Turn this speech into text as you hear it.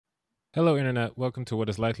Hello, Internet. Welcome to what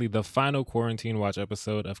is likely the final quarantine watch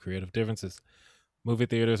episode of Creative Differences. Movie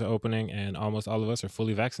theaters are opening, and almost all of us are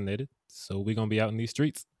fully vaccinated, so we're going to be out in these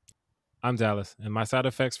streets. I'm Dallas, and my side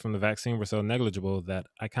effects from the vaccine were so negligible that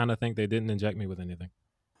I kind of think they didn't inject me with anything.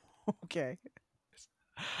 Okay.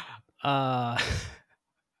 Uh,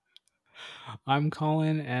 I'm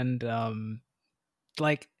Colin, and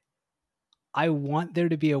like, I want there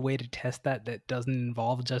to be a way to test that doesn't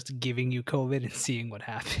involve just giving you COVID and seeing what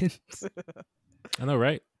happens. I know,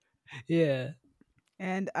 right? Yeah.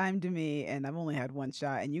 And I'm Demi, and I've only had one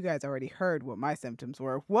shot, and you guys already heard what my symptoms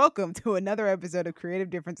were. Welcome to another episode of Creative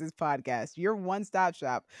Differences Podcast, your one-stop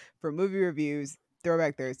shop for movie reviews,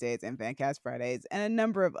 Throwback Thursdays, and Fancast Fridays, and a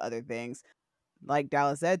number of other things. Like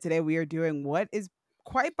Dallas said, today we are doing what is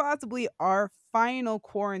quite possibly our final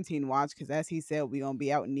quarantine watch, because as he said, we're going to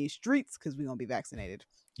be out in these streets because we're going to be vaccinated.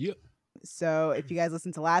 Yep. So if you guys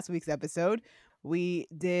listened to last week's episode, we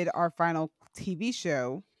did our final TV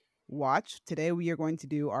show watch. Today we are going to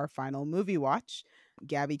do our final movie watch.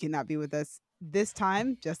 Gabby cannot be with us this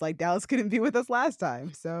time, just like Dallas couldn't be with us last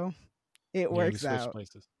time. So it Yeah, we works switched out.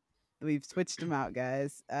 places. We've switched them out,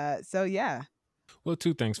 guys. So yeah. Well,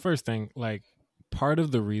 two things. First thing, like, part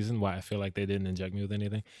of the reason why I feel like they didn't inject me with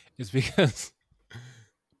anything is because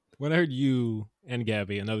when I heard you and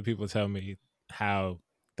Gabby and other people tell me how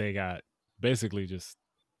they got basically just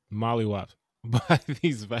mollywopped by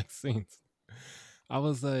these vaccines, I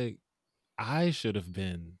was like, I should have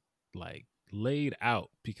been like laid out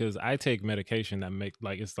because I take medication that make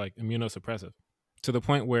like it's like immunosuppressive to the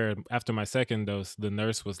point where after my second dose, the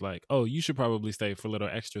nurse was like, "Oh, you should probably stay for a little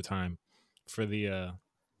extra time for the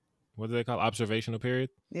what do they call observational period?"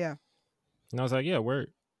 Yeah. And I was like, "Yeah,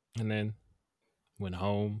 word." And then went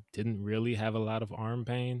home, didn't really have a lot of arm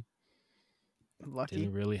pain, Lucky.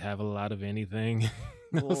 didn't really have a lot of anything.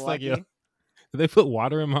 I was like, "Yo, Lucky. did they put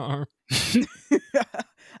water in my arm?"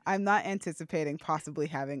 I'm not anticipating possibly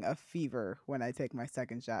having a fever when I take my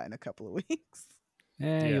second shot in a couple of weeks.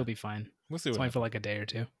 Yeah. You'll be fine. We'll see It's what only happens. for like a day or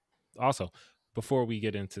two. Also, before we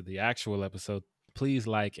get into the actual episode, please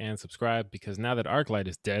like and subscribe because now that ArcLight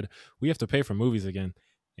is dead, we have to pay for movies again.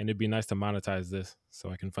 And it'd be nice to monetize this so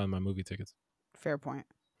I can fund my movie tickets, Fair point.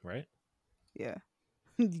 right? Yeah.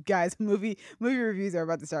 Guys, movie reviews are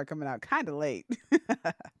about to start coming out kind of late.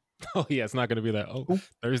 Oh, yeah, it's not going to be that,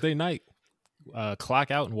 Thursday night, clock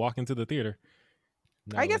out and walk into the theater.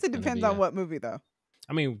 No, I guess it's it gonna depends be, on what movie, though.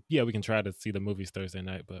 I mean, yeah, we can try to see the movies Thursday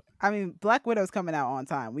night, but I mean, Black Widow's coming out on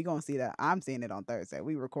time. We gonna see that. I'm seeing it on Thursday.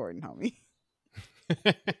 We recording, homie.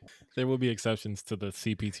 there will be exceptions to the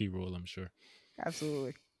CPT rule, I'm sure.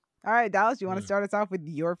 Absolutely. All right, Dallas, you want to Mm. start us off with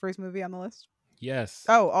your first movie on the list? Yes.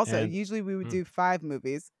 Oh, also, And usually we would Mm. do 5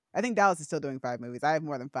 movies. I think Dallas is still doing 5 movies. I have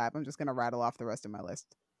more than 5. I'm just gonna rattle off the rest of my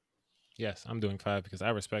list. yes, I'm doing 5 because I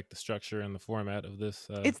respect the structure and the format of this.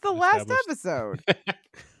 It's the last established- episode.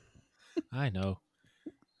 I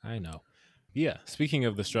know. Yeah, speaking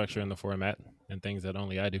of the structure and the format and things that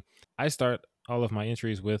only I do, I start all of my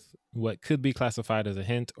entries with what could be classified as a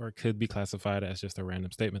hint or could be classified as just a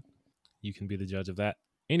random statement. You can be the judge of that.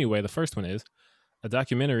 Anyway, the first one is a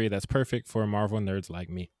documentary that's perfect for Marvel nerds like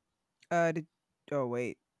me. Oh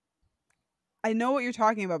wait, I know what you're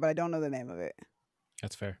talking about, but I don't know the name of it.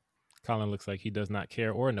 That's fair. Colin looks like he does not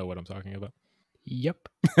care or know what I'm talking about. Yep.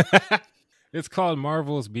 It's called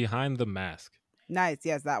Marvel's Behind the Mask. Nice,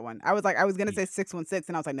 yes, that one. I was gonna say 616,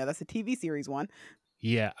 and I was like, no, that's a TV series one.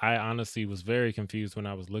 Yeah, I honestly was very confused when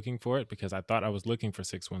I was looking for it because I thought I was looking for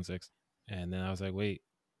 616. And then I was like, wait,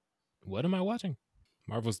 what am I watching?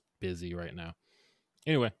 Marvel's busy right now.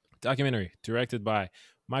 Anyway, documentary directed by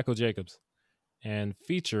Michael Jacobs and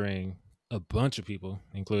featuring a bunch of people,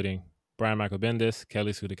 including Brian Michael Bendis,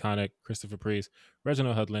 Kelly Sue DeConnick, Christopher Priest,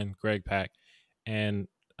 Reginald Hudlin, Greg Pak, and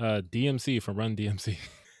DMC from Run DMC.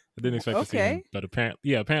 I didn't expect to see him, Okay. but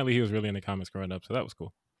apparently he was really in the comics growing up, so that was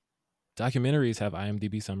cool. Documentaries have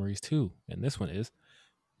IMDb summaries too, and this one is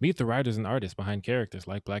meet the writers and artists behind characters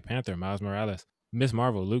like Black Panther, Miles Morales, Miss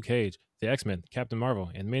Marvel, Luke Cage, the X-Men, Captain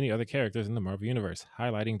Marvel, and many other characters in the Marvel Universe,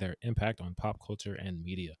 highlighting their impact on pop culture and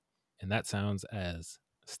media. And that sounds as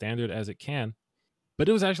standard as it can, but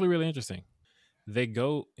it was actually really interesting. They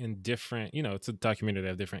go in different, it's a documentary, they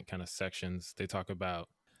have different kind of sections. They talk about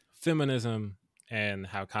feminism and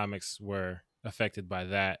how comics were affected by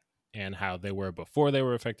that and how they were before they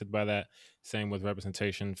were affected by that. Same with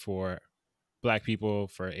representation for Black people,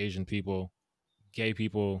 for Asian people, gay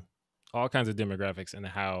people, all kinds of demographics, and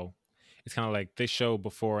how it's kind of like they show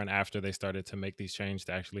before and after they started to make these changes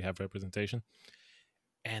to actually have representation.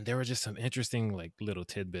 And there were just some interesting like little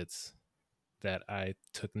tidbits that I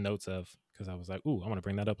took notes of because I was like, ooh, I want to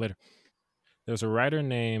bring that up later. There's a writer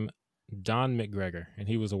named Don McGregor, and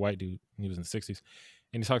he was a white dude, and he was in the 60s.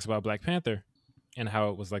 And he talks about Black Panther and how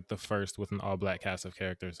it was like the first with an all-black cast of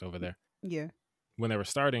characters over there. Yeah. When they were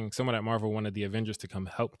starting, someone at Marvel wanted the Avengers to come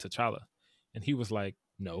help T'Challa. And he was like,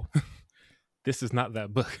 no, this is not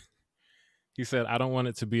that book. He said, I don't want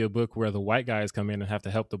it to be a book where the white guys come in and have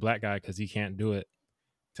to help the black guy because he can't do it.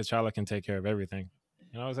 T'Challa can take care of everything.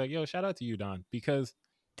 And I was like, yo, shout out to you, Don, because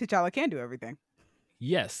T'Challa can do everything.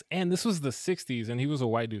 yes, and this was the 60s, and he was a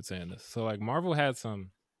white dude saying this. So, like, Marvel had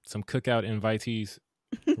some cookout invitees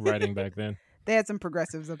writing back then. They had some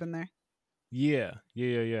progressives up in there. Yeah.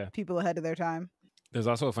 People ahead of their time. There's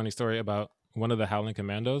also a funny story about one of the Howling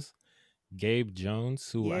Commandos, Gabe Jones,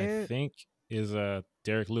 who I think is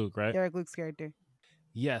Derek Luke, right? Derek Luke's character.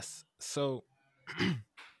 Yes. So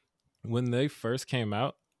when they first came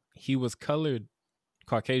out, he was colored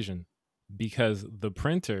Caucasian because the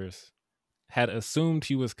printers had assumed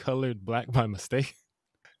he was colored black by mistake.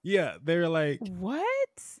 Yeah, they were like, what?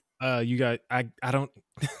 You got, I don't,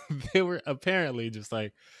 they were apparently just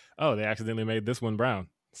like, oh, they accidentally made this one brown.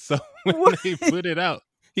 So when they put it out,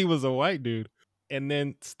 he was a white dude. And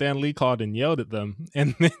then Stan Lee called and yelled at them.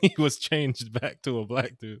 And then he was changed back to a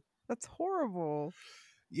black dude. That's horrible.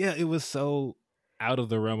 Yeah, it was so out of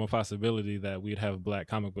the realm of possibility that we'd have black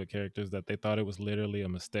comic book characters that they thought it was literally a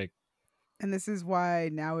mistake. And this is why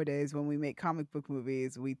nowadays when we make comic book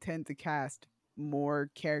movies, we tend to cast more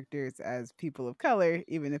characters as people of color,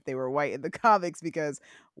 even if they were white in the comics, because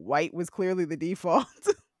white was clearly the default.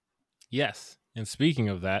 Yes. And speaking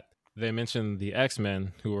of that, they mentioned the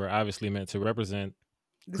X-Men, who were obviously meant to represent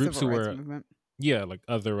The groups who civil rights were, movement. yeah, like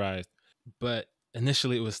otherized. But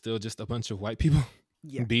initially it was still just a bunch of white people.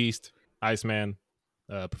 Yeah. Beast, Iceman,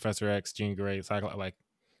 Professor X, Jean Grey, Cyclops, like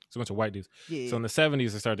it's a bunch of white dudes. Yeah. So in the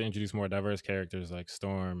 70s, they started to introduce more diverse characters like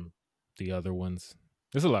Storm, the other ones.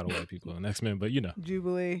 There's a lot of white people in X-Men, but you know.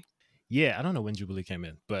 Jubilee. Yeah, I don't know when Jubilee came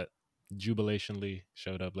in, but Jubilation Lee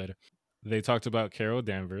showed up later. They talked about Carol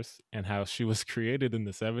Danvers and how she was created in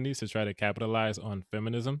the 70s to try to capitalize on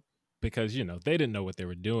feminism because, you know, they didn't know what they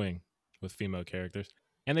were doing with female characters.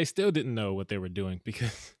 And they still didn't know what they were doing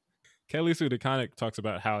because Kelly Sue DeConnick talks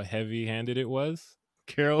about how heavy-handed it was.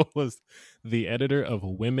 Carol was the editor of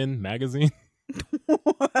Women magazine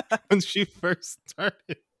when she first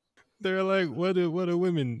started. They're like, what do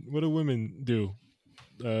women do?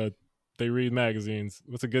 They read magazines.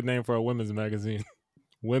 What's a good name for a women's magazine?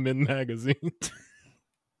 Women magazine.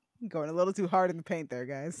 Going a little too hard in the paint there,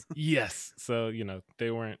 guys. Yes. So, you know, they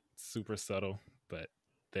weren't super subtle, but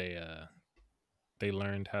they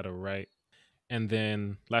learned how to write. And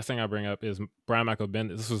then last thing I'll bring up is Brian Michael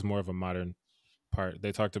Bendis. This was more of a modern part.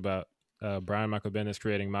 They talked about Brian Michael Bendis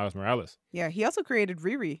creating Miles Morales. Yeah, he also created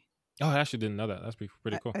Riri. Oh, I actually didn't know that. That's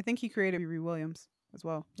pretty cool. I think he created Riri Williams as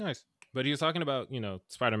well. Nice. But he was talking about, you know,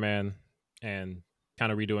 Spider-Man and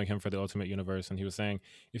kind of redoing him for the Ultimate Universe. And he was saying,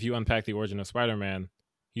 if you unpack the origin of Spider-Man,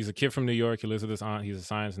 he's a kid from New York. He lives with his aunt. He's a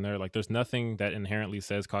science nerd. Like, there's nothing that inherently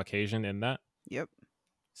says Caucasian in that. Yep.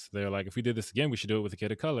 So they're like, if we did this again, we should do it with a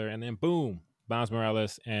kid of color. And then boom, Miles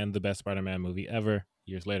Morales and the best Spider-Man movie ever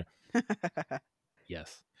years later.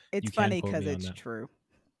 Yes. It's funny because it's true.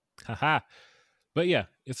 Haha. But yeah,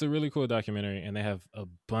 it's a really cool documentary, and they have a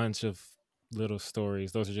bunch of little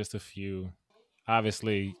stories. Those are just a few.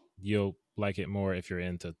 Obviously, you'll like it more if you're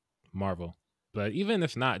into Marvel. But even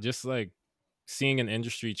if not, just like seeing an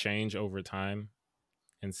industry change over time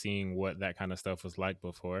and seeing what that kind of stuff was like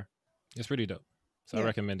before, it's pretty dope. So I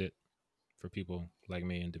recommend it for people like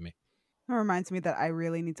me and Demi. It reminds me that I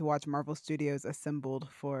really need to watch Marvel Studios Assembled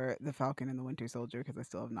for The Falcon and the Winter Soldier because I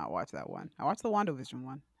still have not watched that one. I watched the WandaVision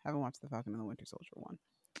one. Haven't watched the Falcon and the Winter Soldier one.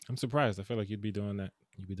 I'm surprised. I feel like you'd be doing that.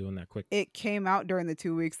 You'd be doing that quick. It came out during the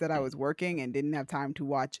 2 weeks that I was working and didn't have time to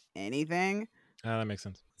watch anything. That makes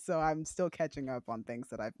sense. So I'm still catching up on things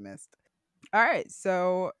that I've missed. All right.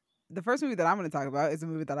 So the first movie that I'm going to talk about is a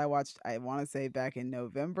movie that I watched, I want to say back in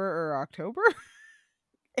November or October.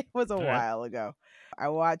 It was a while ago. I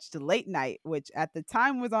watched Late Night, which at the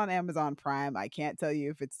time was on Amazon Prime. I can't tell you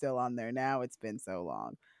if it's still on there now. It's been so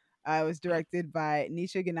long. It was directed by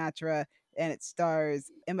Nisha Ganatra, and it stars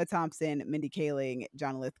Emma Thompson, Mindy Kaling,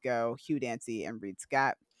 John Lithgow, Hugh Dancy, and Reed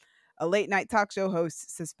Scott. A late night talk show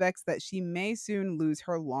host suspects that she may soon lose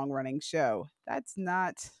her long-running show. That's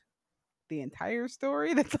not the entire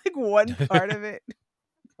story. That's like one part of it.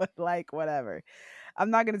 But like, whatever. I'm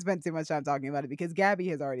not going to spend too much time talking about it because Gabby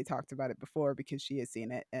has already talked about it before because she has seen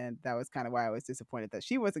it. And that was kind of why I was disappointed that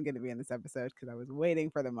she wasn't going to be in this episode because I was waiting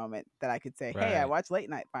for the moment that I could say, hey, I watched Late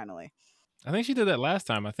Night finally. I think she did that last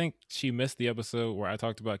time. I think she missed the episode where I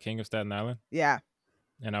talked about King of Staten Island. Yeah.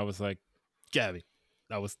 And I was like, Gabby,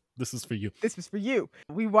 This is for you. This was for you.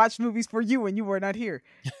 We watched movies for you when you were not here.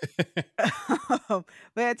 But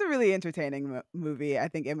it's a really entertaining movie. I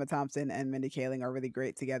think Emma Thompson and Mindy Kaling are really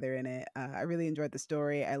great together in it. I really enjoyed the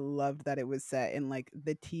story. I loved that it was set in like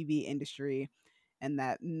the TV industry, and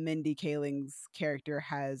that Mindy Kaling's character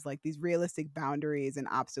has like these realistic boundaries and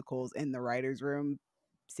obstacles in the writer's room,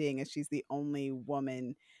 seeing as she's the only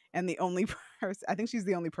woman and the only person, I think she's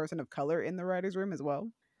the only person of color in the writer's room as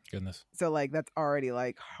well. Goodness. So like that's already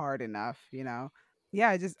like hard enough, you know.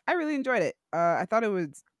 Yeah, I really enjoyed it. I thought it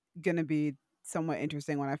was gonna be somewhat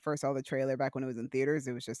interesting when I first saw the trailer back when it was in theaters.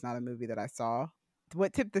 It was just not a movie that I saw.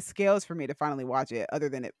 What tipped the scales for me to finally watch it, other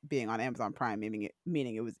than it being on Amazon Prime,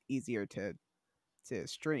 meaning it was easier to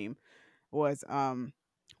stream, was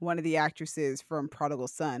one of the actresses from Prodigal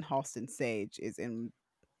Son, Halston Sage,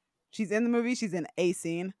 she's in the movie. She's in a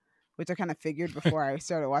scene, which I kind of figured before I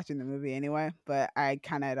started watching the movie anyway. But I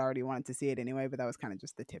kind of had already wanted to see it anyway. But that was kind of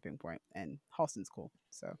just the tipping point. And Halston's cool,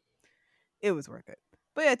 so it was worth it.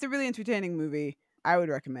 But yeah, it's a really entertaining movie. I would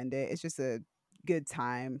recommend it. It's just a good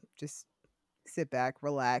time. Just sit back,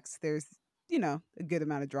 relax. There's a good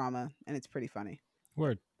amount of drama, and it's pretty funny.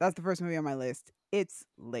 Word. That's the first movie on my list. It's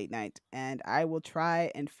Late Night, and I will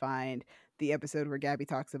try and find the episode where Gabby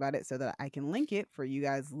talks about it so that I can link it for you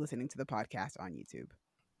guys listening to the podcast on YouTube.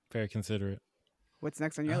 Very considerate. What's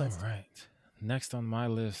next on your list? All right. Next on my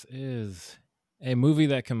list is a movie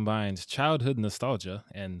that combines childhood nostalgia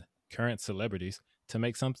and current celebrities to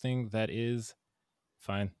make something that is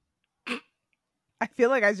fine. I feel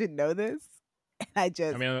like I should know this. I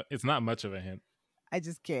mean, it's not much of a hint. I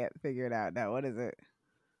just can't figure it out now. What is it?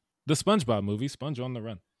 The SpongeBob movie, Sponge on the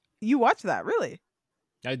Run. You watched that, really?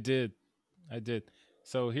 I did.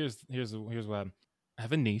 So here's what happened. I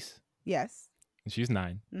have a niece. Yes. And she's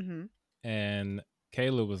 9. Mm-hmm. And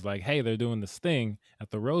Kayla was like, hey, they're doing this thing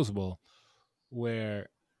at the Rose Bowl where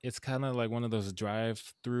it's kind of like one of those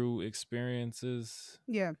drive-through experiences.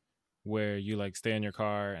 Yeah. Where you like stay in your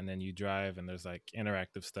car and then you drive and there's like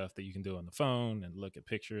interactive stuff that you can do on the phone and look at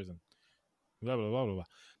pictures and blah, blah, blah, blah, blah.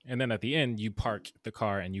 And then at the end, you park the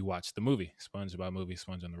car and you watch the movie, SpongeBob movie,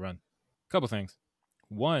 Sponge on the Run. Couple things.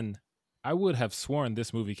 One, I would have sworn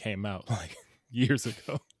this movie came out like years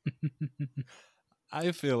ago.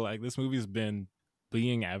 I feel like this movie's been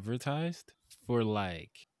being advertised for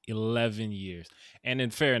like 11 years. And in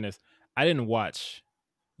fairness, I didn't watch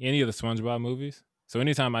any of the SpongeBob movies. So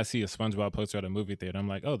anytime I see a SpongeBob poster at a movie theater, I'm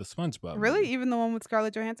like, oh, the SpongeBob Really? movie. Even the one with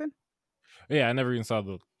Scarlett Johansson? Yeah, I never even saw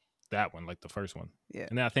that one, like the first one. Yeah.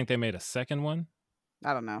 And then I think they made a second one.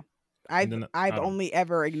 I don't know. I've only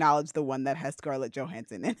ever acknowledged the one that has Scarlett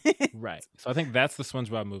Johansson in it. Right. So I think that's the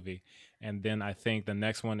SpongeBob movie. And then I think the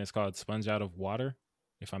next one is called Sponge Out of Water,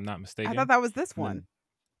 if I'm not mistaken. I thought that was this one.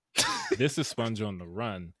 This is Sponge on the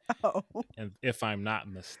Run. Oh. And if I'm not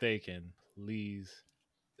mistaken, Lee's,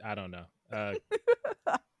 I don't know.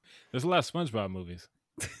 There's a lot of SpongeBob movies.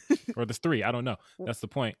 Or there's 3. I don't know. That's the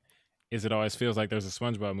point. Is it always feels like there's a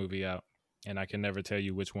SpongeBob movie out. And I can never tell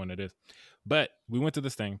you which one it is. But we went to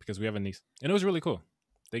this thing because we have a niece. And it was really cool.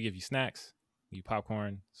 They give you snacks, you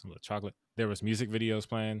popcorn, some little chocolate. There was music videos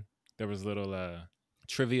playing. There was little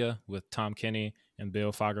trivia with Tom Kenny and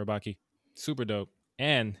Bill Fagerbakke. Super dope.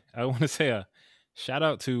 And I want to say a shout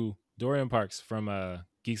out to Dorian Parks from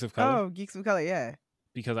Geeks of Color. Oh, Geeks of Color, yeah.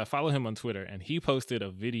 Because I follow him on Twitter and he posted a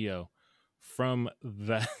video from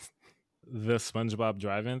the SpongeBob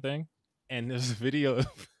drive-in thing. And there's a video of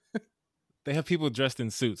they have people dressed in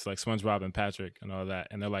suits like SpongeBob and Patrick and all that.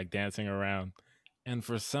 And they're like dancing around. And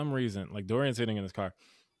for some reason, like Dorian's sitting in his car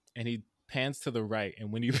and he pans to the right.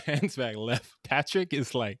 And when he pans back left, Patrick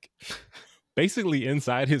is like basically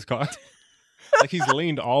inside his car. Like he's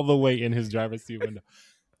leaned all the way in his driver's seat window.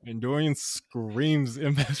 And Dorian screams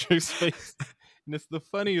in Patrick's face. And it's the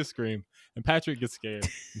funniest scream. And Patrick gets scared.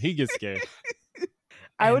 And he gets scared.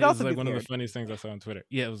 I would also be like be one scared. of the funniest things I saw on Twitter.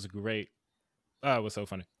 Yeah, it was great. Oh, it was so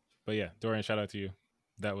funny. But yeah, Dorian, shout out to you.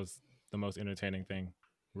 That was the most entertaining thing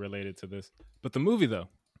related to this. But the movie, though,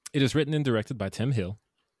 it is written and directed by Tim Hill,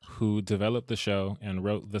 who developed the show and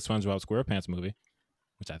wrote the SpongeBob SquarePants movie,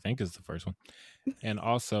 which I think is the first one. And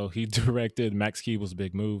also, he directed Max Keeble's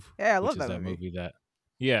Big Move. Yeah, I love which is that movie. that,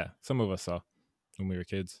 yeah, some of us saw when we were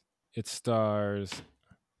kids. It stars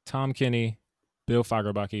Tom Kenny, Bill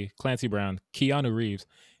Fagerbakke, Clancy Brown, Keanu Reeves,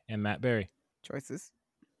 and Matt Berry. Choices.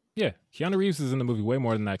 Yeah, Keanu Reeves is in the movie way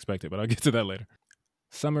more than I expected, but I'll get to that later.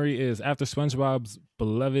 Summary is, after SpongeBob's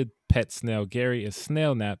beloved pet snail Gary is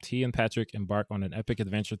snail-napped, he and Patrick embark on an epic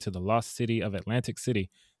adventure to the lost city of Atlantic City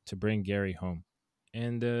to bring Gary home.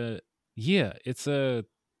 And yeah, it's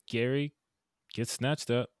Gary gets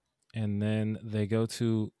snatched up, and then they go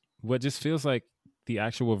to what just feels like the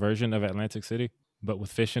actual version of Atlantic City, but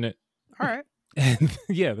with fish in it. All right. And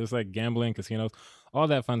yeah, there's like gambling, casinos, all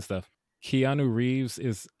that fun stuff. Keanu Reeves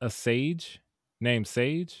is a sage named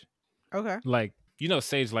Sage. Okay. Like,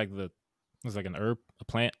 sage, like it's like an herb, a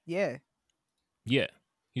plant. Yeah. Yeah.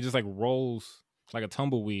 He just like rolls like a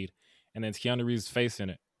tumbleweed, and then it's Keanu Reeves' face in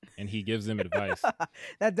it, and he gives them advice. That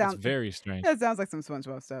It's sounds very strange. that sounds like some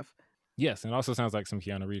SpongeBob stuff. Yes, and it also sounds like some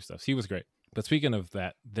Keanu Reeves stuff. He was great. But speaking of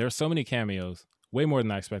that, there's so many cameos, way more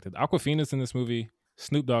than I expected. Awkwafina's in this movie.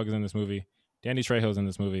 Snoop Dogg is in this movie. Danny Trejo's in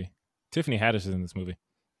this movie. Tiffany Haddish is in this movie.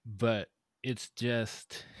 But it's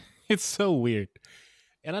so weird.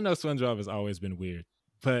 And I know SpongeBob has always been weird,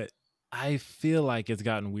 but I feel like it's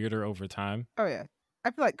gotten weirder over time. Oh yeah. I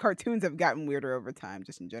feel like cartoons have gotten weirder over time,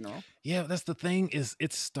 just in general. Yeah, that's the thing. That's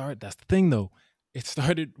the thing though. It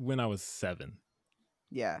started when I was 7.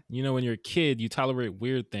 Yeah. When you're a kid, you tolerate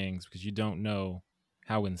weird things because you don't know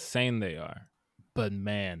how insane they are. But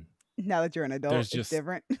man, Now that you're an adult, it's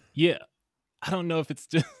different. Yeah. I don't know if it's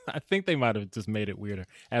just, I think they might have just made it weirder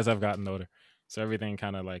as I've gotten older. So everything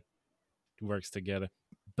kind of like works together.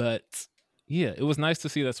 But yeah, it was nice to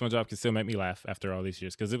see that SpongeBob can still make me laugh after all these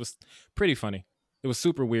years because it was pretty funny. It was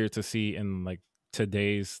super weird to see in like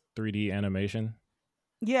today's 3D animation.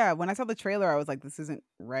 Yeah, when I saw the trailer, I was like, this isn't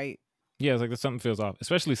right. Yeah, it's like something feels off.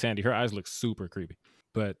 Especially Sandy. Her eyes look super creepy.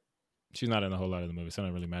 But she's not in a whole lot of the movie, so it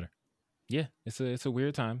doesn't really matter. Yeah, it's a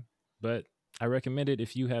weird time. But I recommend it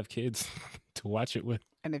if you have kids to watch it with.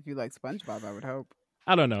 And if you like SpongeBob, I would hope.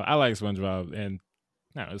 I don't know. I like SpongeBob, and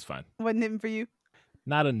no, it was fine. Wasn't it for you?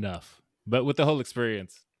 Not enough. But with the whole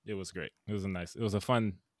experience, it was great. It was a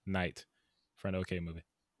fun night for an okay movie.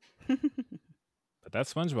 But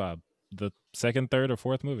that's SpongeBob. The second, third, or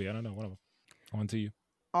fourth movie. I don't know. One of them. On to you.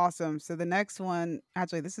 Awesome. So the next one,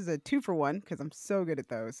 actually, this is a 2-for-1 because I'm so good at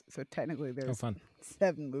those. So technically, there's fun.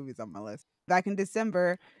 7 movies on my list. Back in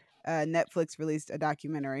December, Netflix released a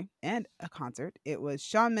documentary and a concert. It was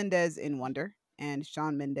Shawn Mendes in Wonder and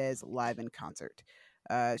Shawn Mendes live in concert.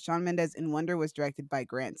 Shawn Mendes in Wonder was directed by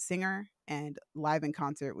Grant Singer, and Live in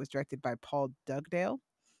Concert was directed by Paul Dugdale,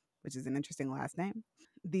 which is an interesting last name.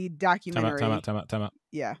 The documentary. Time out.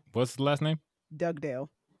 Yeah. What's the last name? Dugdale.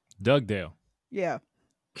 Dugdale. Yeah.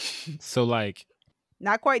 So like,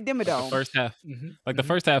 not quite Dimmadome. The first half, the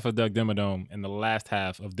first half of Doug Dimmadome and the last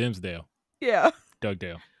half of Dimsdale. Yeah.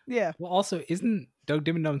 Dugdale. Yeah. Well, also, isn't Doug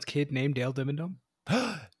Dimmadome's kid named Dale Dimmadome?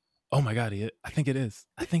 Oh my God, I think it is.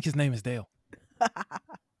 I think his name is Dale.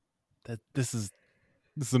 This is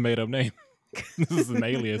a made up name. This is an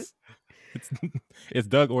alias. It's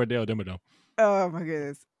Doug or Dale Dimmadome. Oh my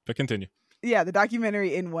goodness. But continue. Yeah, the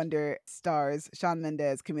documentary In Wonder stars Shawn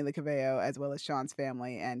Mendes, Camila Cabello, as well as Shawn's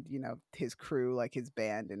family and, his crew, like his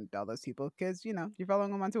band and all those people, because, you're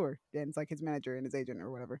following him on tour. And it's like his manager and his agent or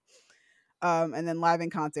whatever. And then Live in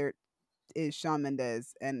Concert is Shawn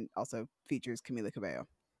Mendes and also features Camila Cabello.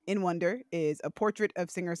 In Wonder is a portrait of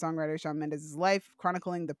singer-songwriter Shawn Mendes' life,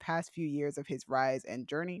 chronicling the past few years of his rise and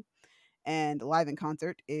journey. And Live in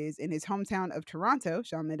Concert is in his hometown of Toronto.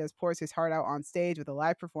 Shawn Mendes pours his heart out on stage with a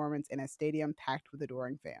live performance in a stadium packed with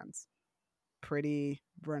adoring fans. Pretty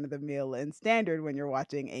run-of-the-mill and standard when you're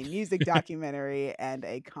watching a music documentary and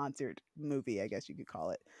a concert movie, I guess you could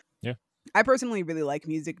call it. Yeah. I personally really like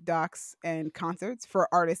music docs and concerts for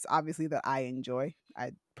artists, obviously, that I enjoy.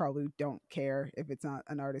 I probably don't care if it's not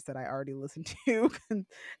an artist that I already listen to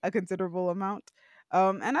a considerable amount.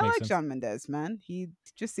 And I like Shawn Mendes, man. He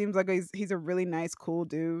just seems like he's a really nice, cool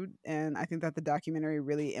dude. And I think that the documentary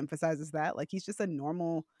really emphasizes that. Like, he's just a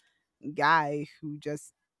normal guy who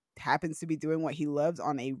just happens to be doing what he loves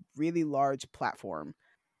on a really large platform.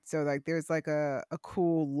 So, like, there's like a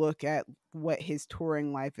cool look at what his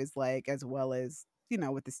touring life is like, as well as,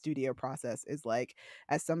 what the studio process is like,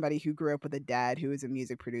 as somebody who grew up with a dad who is a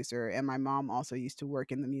music producer. And my mom also used to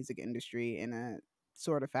work in the music industry in a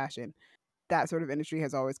sort of fashion. That sort of industry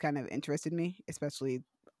has always kind of interested me, especially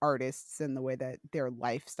artists and the way that their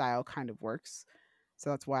lifestyle kind of works. So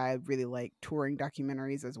that's why I really like touring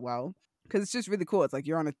documentaries as well, because it's just really cool. It's like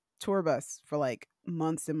you're on a tour bus for like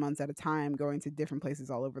months and months at a time, going to different places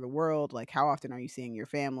all over the world. Like, how often are you seeing your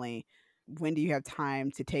family? When do you have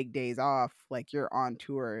time to take days off? Like, you're on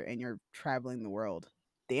tour and you're traveling the world.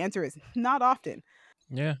 The answer is not often.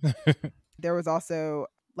 Yeah. There was also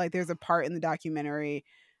there's a part in the documentary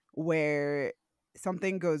where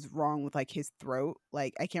something goes wrong with like his throat.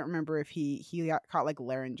 Like, I can't remember if he got caught like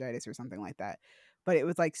laryngitis or something like that, but it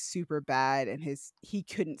was like super bad and he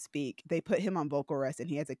couldn't speak. They put him on vocal rest and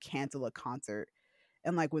he had to cancel a concert.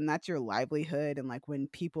 And like, when that's your livelihood and like when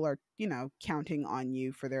people are, counting on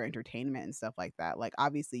you for their entertainment and stuff like that, like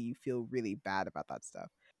obviously you feel really bad about that stuff.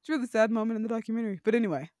 It's a really sad moment in the documentary. But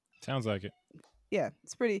anyway, Sounds like it. yeah,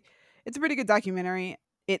 it's a pretty good documentary.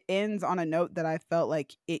 It ends on a note that I felt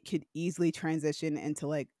like it could easily transition into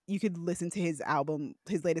like you could listen to his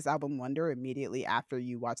latest album Wonder immediately after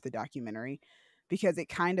you watch the documentary because it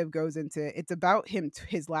kind of goes into it's about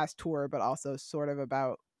his last tour but also sort of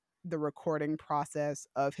about the recording process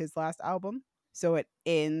of his last album. So it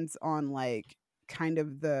ends on like kind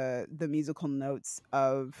of the musical notes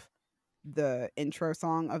of the intro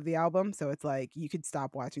song of the album. So it's like you could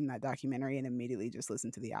stop watching that documentary and immediately just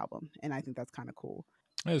listen to the album. And I think that's kind of cool.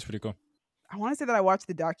 That is pretty cool. I want to say that I watched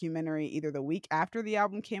the documentary either the week after the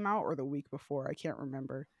album came out or the week before. I can't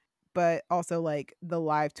remember. But also, like, the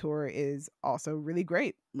live tour is also really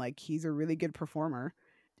great. Like, he's a really good performer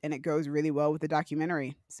and it goes really well with the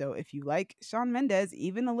documentary. So, if you like Shawn Mendes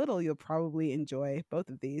even a little, you'll probably enjoy both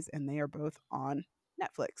of these. And they are both on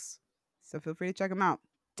Netflix. So, feel free to check them out.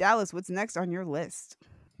 Dallas, what's next on your list?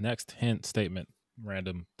 Next hint statement,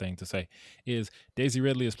 random thing to say, is Daisy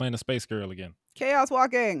Ridley is playing a space girl again. Chaos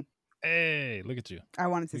Walking. Hey, look at you. I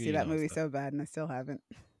wanted to Look at see you that knowing movie stuff. so bad, and I still haven't.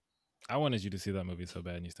 I wanted you to see that movie so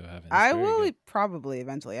bad and you still haven't. It's I very will good. probably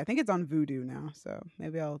eventually. I think it's on Vudu now, so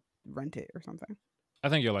maybe I'll rent it or something. I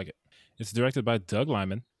think you'll like it. It's directed by Doug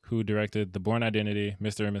Liman, who directed The Bourne Identity,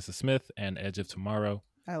 Mr. and Mrs. Smith, and Edge of Tomorrow,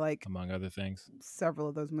 I like among other things. several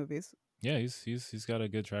of those movies. Yeah, he's got a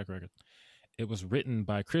good track record. It was written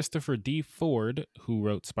by Christopher D. Ford, who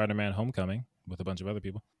wrote Spider-Man: Homecoming with a bunch of other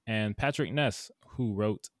people, and Patrick Ness, who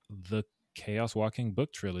wrote the Chaos Walking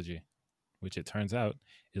book trilogy, which it turns out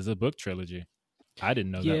is a book trilogy. I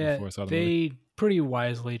didn't know that before I saw the movie. They pretty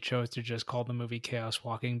wisely chose to just call the movie Chaos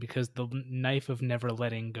Walking because the knife of never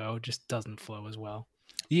letting go just doesn't flow as well.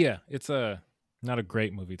 Yeah, it's not a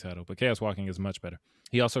great movie title, but Chaos Walking is much better.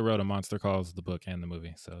 He also wrote A Monster Calls, the book and the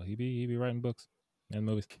movie, so he be writing books and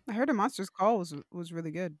movies. I heard A Monster's Call was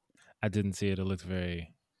really good. I didn't see it. It looked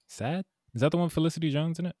very sad. Is that the one with Felicity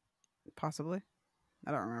Jones in it? Possibly.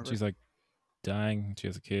 I don't remember. She's like dying. She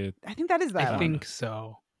has a kid. I think that is that I one. think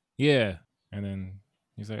so. Yeah. And then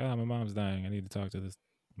he's like, my mom's dying. I need to talk to this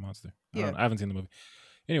monster. Yeah. I haven't seen the movie.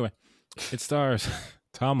 Anyway, it stars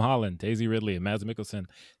Tom Holland, Daisy Ridley, Mads Mikkelsen,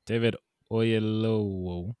 David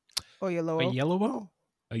Oyelowo. Oyelowo.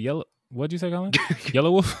 A yellow. What'd you say, Colin?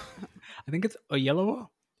 Yellow Wolf? I think it's a yellow.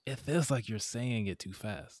 It feels like you're saying it too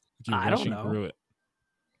fast. Like you're I don't rushing know. through it.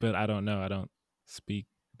 But I don't know. I don't speak.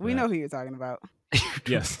 We that. know who you're talking about.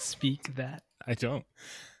 Yes. Speak that. I don't.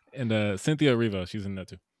 And Cynthia Erivo, she's in that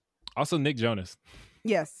too. Also Nick Jonas.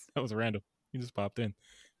 Yes. That was random. He just popped in,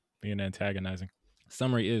 being antagonizing.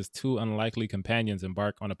 Summary is two unlikely companions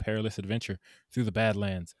embark on a perilous adventure through the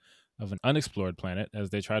Badlands of an unexplored planet as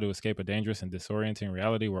they try to escape a dangerous and disorienting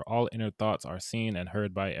reality where all inner thoughts are seen and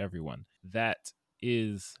heard by everyone. That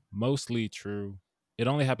is mostly true. It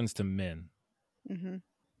only happens to men, Mm-hmm.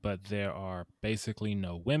 but there are basically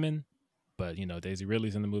no women. But, Daisy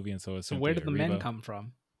Ridley's in the movie, and so is So Cynthia where did the men Erivo. come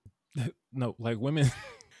from? No, like women.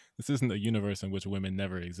 This isn't a universe in which women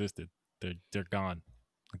never existed. They're gone.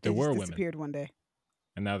 Like, there They were just women, disappeared one day.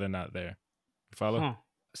 and now they're not there. You follow? Huh.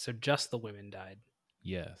 So just the women died.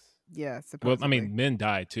 Yes. Yeah, Well, supposedly. I mean, men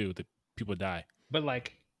die too. The people die. But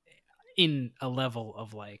like in a level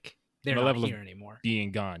of like they're In a not level of- here anymore.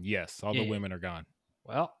 Being gone. Yes, all the Yeah. women are gone.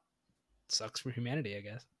 Well, sucks for humanity, I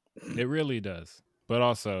guess. It really does. But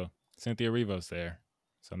also, Cynthia Erivo's there,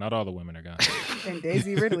 so not all the women are gone. And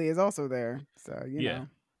Daisy Ridley is also there. So, you Yeah. know.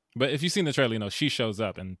 But if you've seen the trailer, she shows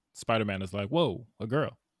up, and Spider-Man is like, "Whoa, a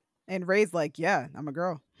girl." And Ray's like, yeah, I'm a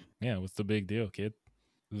girl. Yeah, what's the big deal, kid?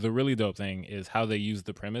 The really dope thing is how they use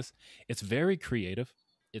the premise. It's very creative.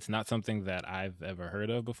 It's not something that I've ever heard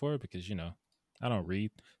of before because, I don't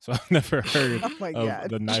read. So I've never heard Oh my of God.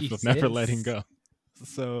 The Knife of Never Letting Jesus. Go.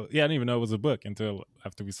 So, yeah, I didn't even know it was a book until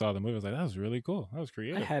after we saw the movie. I was like, that was really cool. That was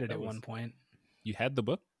creative. I had it That at was- one point. You had the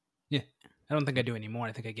book? I don't think I do anymore.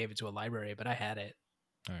 I think I gave it to a library, but I had it.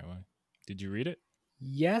 All right, well, did you read it?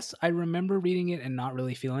 Yes, I remember reading it and not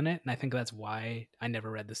really feeling it, and I think that's why I never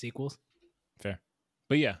read the sequels. Fair.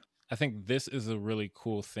 But yeah, I think this is a really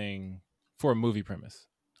cool thing for a movie premise.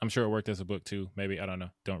 I'm sure it worked as a book too. Maybe, I don't know.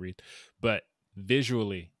 Don't read. But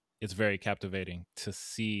visually, it's very captivating to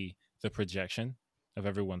see the projection of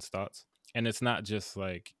everyone's thoughts. And it's not just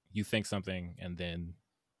like you think something and then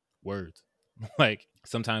words. Like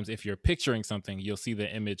sometimes if you're picturing something, you'll see the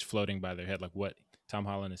image floating by their head, like what Tom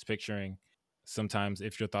Holland is picturing. Sometimes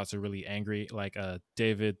if your thoughts are really angry, like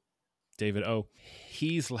David O,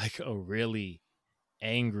 he's like a really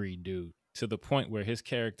angry dude to the point where his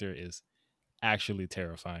character is actually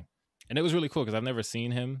terrifying. And it was really cool because I've never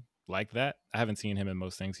seen him like that. I haven't seen him in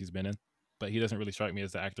most things he's been in, but he doesn't really strike me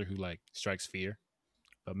as the actor who like strikes fear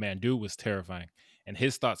But man, dude was terrifying. And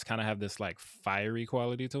his thoughts kind of have this like fiery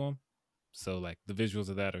quality to him. So like the visuals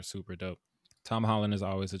of that are super dope. Tom Holland is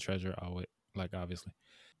always a treasure, always, like obviously.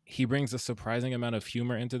 He brings a surprising amount of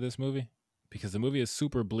humor into this movie because the movie is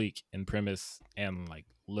super bleak in premise and like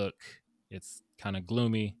look. It's kind of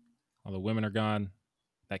gloomy. All the women are gone.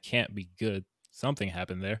 That can't be good. Something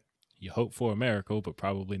happened there. You hope for a miracle, but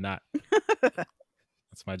probably not.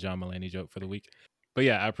 That's my John Mulaney joke for the week. But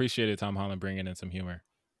yeah, I appreciated Tom Holland bringing in some humor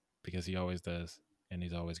because he always does, and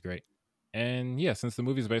he's always great. And yeah, since the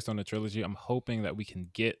movie is based on a trilogy, I'm hoping that we can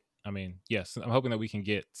get, I'm hoping that we can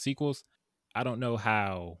get sequels. I don't know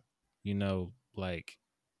how, like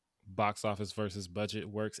box office versus budget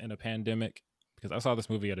works in a pandemic because I saw this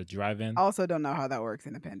movie at a drive-in. Also don't know how that works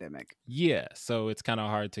in a pandemic. Yeah, so it's kind of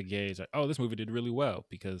hard to gauge like, oh, this movie did really well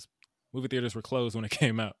because movie theaters were closed when it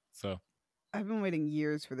came out. So I've been waiting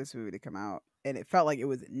years for this movie to come out, and it felt like it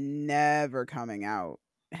was never coming out.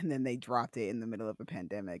 And then they dropped it in the middle of a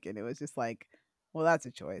pandemic, and it was just like, well, that's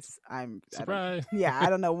a choice. surprise. I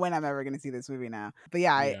don't know when I'm ever going to see this movie now. But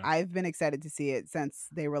yeah, I've been excited to see it since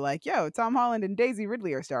they were like, yo, Tom Holland and Daisy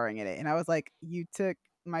Ridley are starring in it. And I was like, you took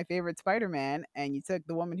my favorite Spider-Man and you took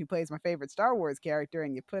the woman who plays my favorite Star Wars character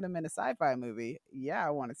and you put him in a sci-fi movie. Yeah,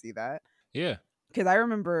 I want to see that. Yeah. Because I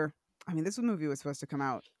remember, this movie was supposed to come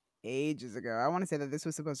out ages ago. I want to say that this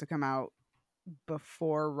was supposed to come out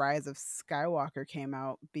before Rise of Skywalker came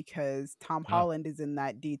out because Tom Holland is in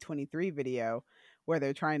that D23 video where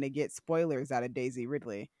they're trying to get spoilers out of Daisy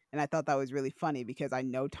Ridley. And I thought that was really funny because I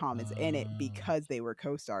know Tom is in it because they were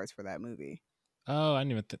co-stars for that movie. Oh, I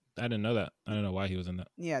didn't know that. I don't know why he was in that.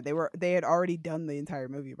 Yeah, they had already done the entire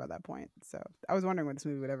movie by that point. So I was wondering when this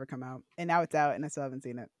movie would ever come out. And now it's out and I still haven't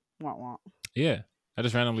seen it. Wah wah. Yeah. I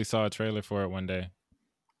just randomly saw a trailer for it one day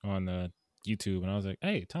on YouTube and I was like,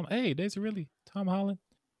 hey, Daisy Ridley, Tom Holland,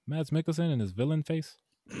 Mads Mikkelsen and his villain face.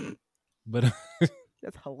 But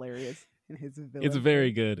that's hilarious. And his villain it's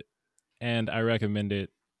very good. And I recommend it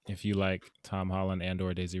if you like Tom Holland and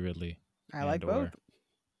or Daisy Ridley. I like both.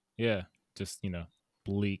 Yeah. Just,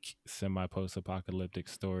 bleak, semi-post-apocalyptic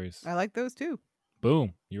stories. I like those too.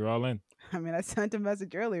 Boom. You're all in. I sent a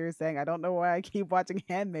message earlier saying, I don't know why I keep watching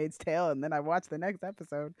Handmaid's Tale, and then I watched the next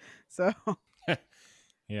episode. So.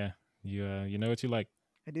 Yeah. You know what you like.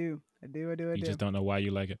 I do. You just don't know why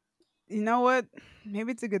you like it. You know what?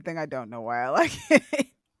 Maybe it's a good thing I don't know why I like it.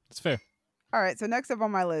 It's fair. All right. So next up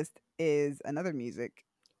on my list is another music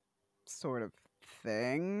sort of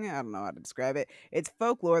thing. I don't know how to describe it. It's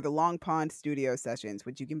Folklore, the Long Pond Studio Sessions,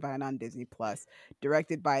 which you can find on Disney Plus.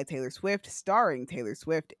 Directed by Taylor Swift, starring Taylor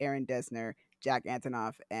Swift, Aaron Dessner, Jack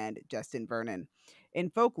Antonoff, and Justin Vernon. In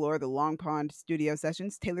Folklore, the Long Pond Studio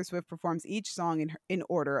Sessions, Taylor Swift performs each song in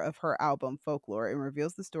order of her album Folklore and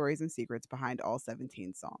reveals the stories and secrets behind all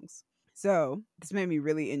 17 songs. So this made me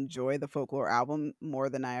really enjoy the Folklore album more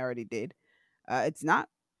than I already did. It's not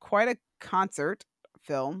quite a concert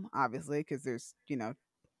film, obviously, because there's,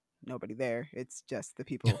 nobody there. It's just the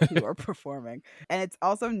people who are performing. And it's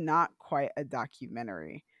also not quite a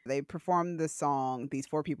documentary. They perform the song, these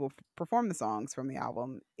four people perform the songs from the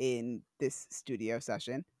album in this studio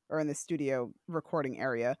session or in the studio recording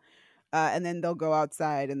area. And then they'll go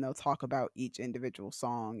outside and they'll talk about each individual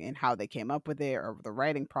song and how they came up with it or the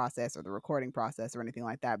writing process or the recording process or anything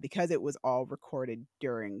like that because it was all recorded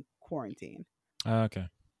during quarantine. Okay.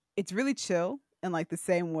 It's really chill in like the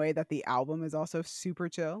same way that the album is also super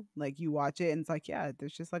chill. Like you watch it and it's like, yeah,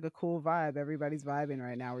 there's just like a cool vibe. Everybody's vibing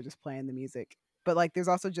right now. We're just playing the music. But like there's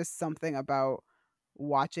also just something about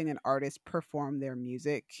watching an artist perform their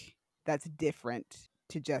music that's different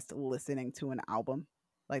to just listening to an album.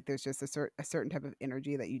 Like there's just a certain type of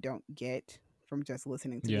energy that you don't get from just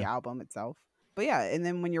listening to the album itself. But yeah, and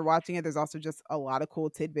then when you're watching it, there's also just a lot of cool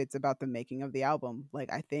tidbits about the making of the album.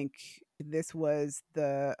 Like I think this was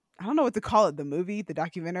I don't know what to call it, the movie, the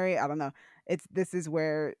documentary, I don't know. This is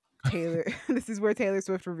where Taylor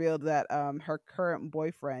Swift revealed that her current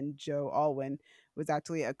boyfriend, Joe Alwyn, was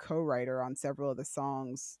actually a co-writer on several of the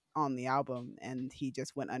songs on the album, and he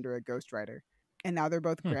just went under a ghostwriter. And now they're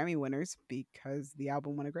both Grammy winners because the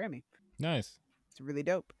album won a Grammy. Nice. It's really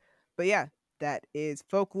dope. But yeah, that is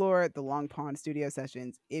Folklore, the Long Pond Studio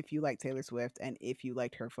Sessions. If you like Taylor Swift and if you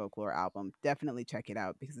liked her Folklore album, definitely check it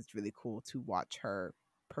out because it's really cool to watch her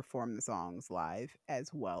perform the songs live as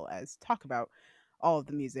well as talk about all of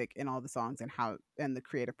the music and all the songs and the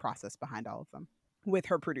creative process behind all of them with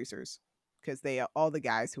her producers, because all the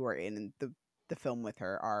guys who are in the film with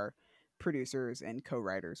her are producers and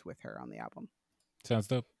co-writers with her on the album. Sounds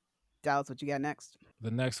dope. Dallas, what you got next?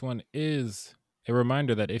 The next one is a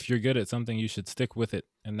reminder that if you're good at something, you should stick with it,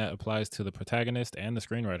 and that applies to the protagonist and the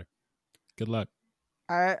screenwriter. Good luck.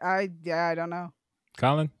 I don't know.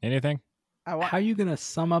 Colin, anything? I want. How are you gonna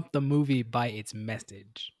sum up the movie by its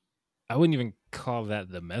message? I wouldn't even call that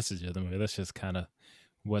the message of the movie. That's just kind of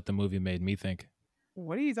what the movie made me think.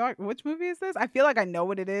 What are you talking? Which movie is this? I feel like I know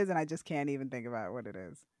what it is, and I just can't even think about what it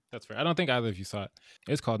is. That's fair. I don't think either of you saw it.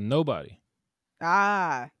 It's called Nobody.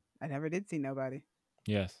 Ah, I never did see Nobody.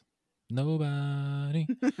 Yes. Nobody.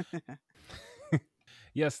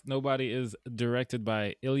 Yes, Nobody is directed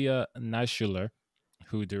by Ilya Naishuller,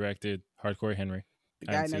 who directed Hardcore Henry. The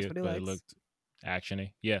I guy didn't knows see what it, he but likes. it looked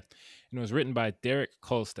actiony. Yeah. And it was written by Derek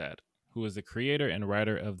Kolstad, who is the creator and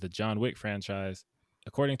writer of the John Wick franchise.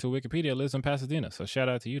 According to Wikipedia, lives in Pasadena. So shout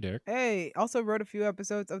out to you, Derek. Hey, also wrote a few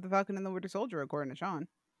episodes of The Falcon and the Winter Soldier, according to Sean.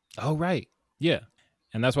 Oh, right. Yeah.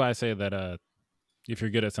 And that's why I say that if you're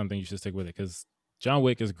good at something, you should stick with it, because John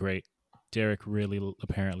Wick is great. Derek really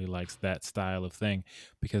apparently likes that style of thing,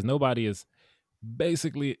 because Nobody is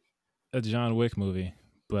basically a John Wick movie,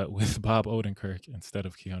 but with Bob Odenkirk instead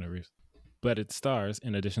of Keanu Reeves. But it stars,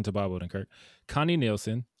 in addition to Bob Odenkirk, Connie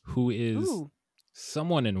Nielsen, who is Ooh,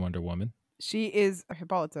 someone in Wonder Woman. she is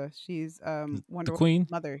Hippolyta. She's Wonder The Woman's Queen.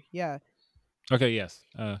 mother. Yeah. Okay, yes.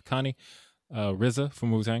 Connie, RZA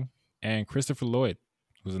from Wu-Tang, and Christopher Lloyd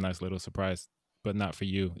was a nice little surprise, but not for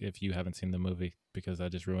you if you haven't seen the movie, because I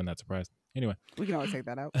just ruined that surprise. Anyway. We can always take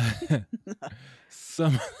that out.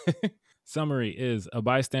 Summary is: a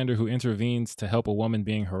bystander who intervenes to help a woman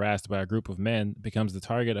being harassed by a group of men becomes the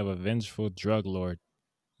target of a vengeful drug lord.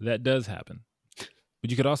 That does happen. But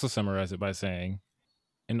you could also summarize it by saying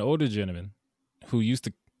an older gentleman who used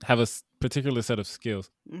to have a particular set of skills,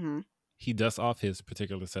 Mm-hmm. he dusts off his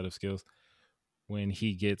particular set of skills when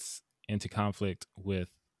he gets into conflict with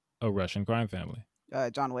a Russian crime family.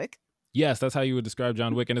 John Wick. Yes, that's how you would describe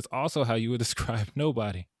John Wick, and it's also how you would describe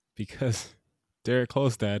Nobody, because Derek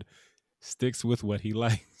Kolstad sticks with what he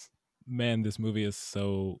likes. Man, this movie is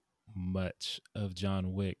so much of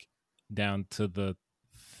John Wick, down to the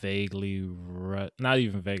not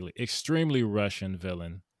even vaguely, extremely Russian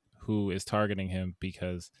villain who is targeting him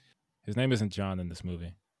because his name isn't John in this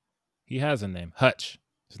movie. He has a name, Hutch.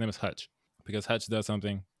 His name is Hutch, because Hutch does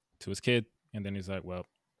something to his kid, and then he's like, well,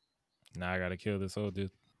 now I gotta kill this old dude.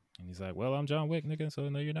 And he's like, well, I'm John Wick, nigga, so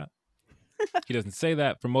no, you're not. He doesn't say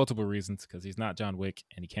that for multiple reasons, because he's not John Wick,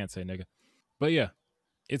 and he can't say nigga. But yeah,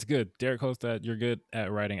 it's good. Derek Kolstad, you're good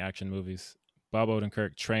at writing action movies. Bob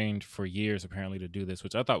Odenkirk trained for years, apparently, to do this,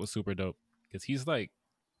 which I thought was super dope, because he's like,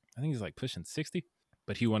 I think he's like pushing 60,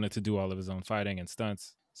 but he wanted to do all of his own fighting and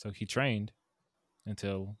stunts. So he trained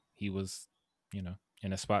until he was,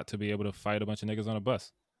 in a spot to be able to fight a bunch of niggas on a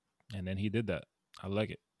bus. And then he did that. I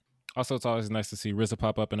like it. Also, it's always nice to see RZA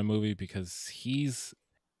pop up in a movie, because he's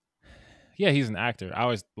an actor.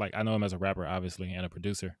 I know him as a rapper, obviously, and a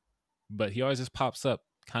producer, but he always just pops up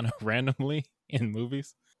kind of randomly in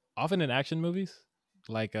movies, often in action movies.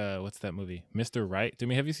 Like, what's that movie? Mr. Right.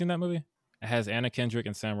 Demi, have you seen that movie? It has Anna Kendrick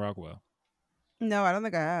and Sam Rockwell. No, I don't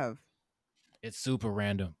think I have. It's super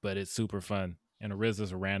random, but it's super fun. And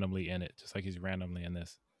RZA's randomly in it, just like he's randomly in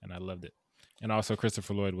this. And I loved it. And also,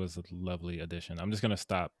 Christopher Lloyd was a lovely addition. I'm just going to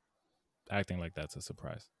stop acting like that's a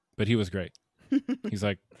surprise. But he was great. He's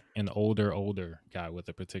like an older guy with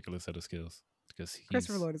a particular set of skills. Because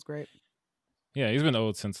Christopher Lloyd is great. Yeah, he's been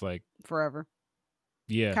old since like forever.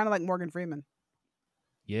 Yeah. Kind of like Morgan Freeman.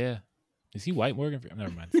 Yeah. Is he white Morgan Freeman?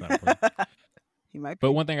 Never mind. It's not important. He might be.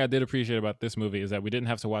 But one thing I did appreciate about this movie is that we didn't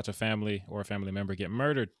have to watch a family or a family member get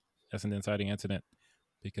murdered as an inciting incident,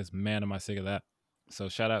 because man, am I sick of that. So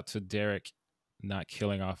shout out to Derek not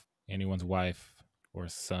killing off anyone's wife or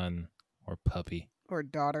son or puppy or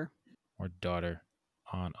daughter,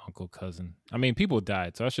 aunt, uncle, cousin. I mean, people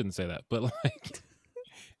died, so I shouldn't say that, but like,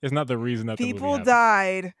 it's not the reason that people the movie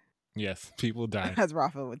died. Yes, people died, as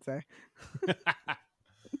Rafa would say.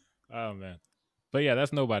 Oh man, but yeah,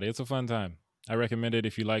 that's Nobody. It's a fun time. I recommend it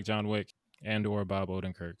if you like John Wick and or Bob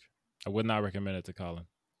Odenkirk. I would not recommend it to Colin.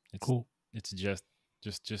 It's cool. It's just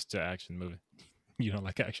an action movie. You don't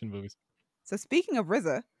like action movies. So speaking of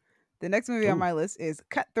RZA, the next movie on my list is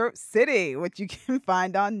Cutthroat City, which you can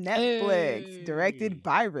find on Netflix. Directed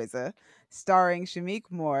by RZA, starring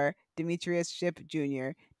Shameik Moore, Demetrius Shipp Jr.,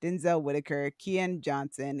 Denzel Whitaker, Kian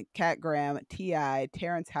Johnson, Kat Graham, T.I.,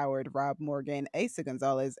 Terrence Howard, Rob Morgan, Asa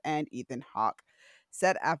Gonzalez, and Ethan Hawke.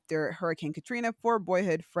 Set after Hurricane Katrina, four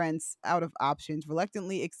boyhood friends out of options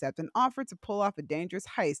reluctantly accept an offer to pull off a dangerous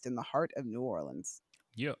heist in the heart of New Orleans.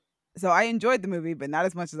 Yep. So I enjoyed the movie, but not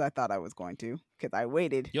as much as I thought I was going to, because I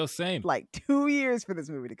waited same. like 2 years for this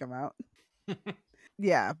movie to come out.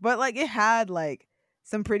 Yeah, but like it had like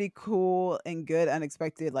some pretty cool and good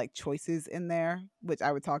unexpected like choices in there, which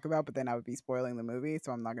I would talk about, but then I would be spoiling the movie,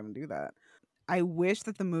 so I'm not going to do that. I wish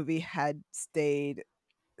that the movie had stayed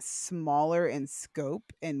smaller in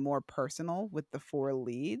scope and more personal with the 4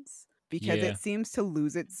 leads, because Yeah, it seems to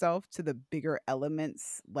lose itself to the bigger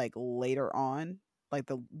elements like later on, like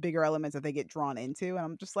the bigger elements that they get drawn into, and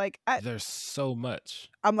I'm just like there's so much.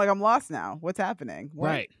 I'm lost now. What's happening? What?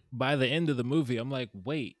 Right. By the end of the movie, I'm like,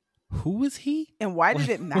 wait, who is he? And why did Like,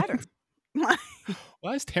 it matter?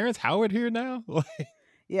 why is Terrence Howard here now? Like,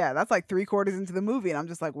 Yeah, that's like 3/4 into the movie, and I'm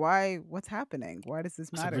just like, why? What's happening? Why does this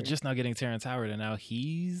it's like matter? we're just now getting Terrence Howard, and now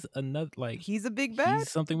he's another like He's a big bad. he's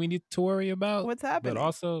something we need to worry about. What's happening? But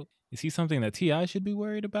also, is he something that T.I. should be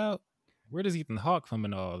worried about? Where does Ethan Hawke come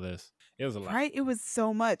in all of this? It was a lot. Right? It was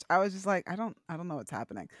so much. I was just like, I don't know what's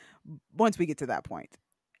happening. Once we get to that point.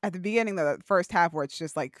 At the beginning of the first half where it's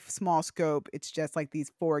just like small scope, it's just like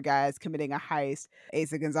these 4 guys committing a heist.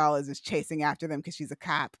 Asa Gonzalez is chasing after them because she's a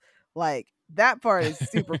cop. Like that part is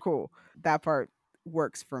super cool. That part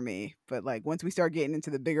works for me. But like once we start getting into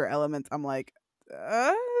the bigger elements, I'm like,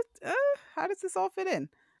 how does this all fit in?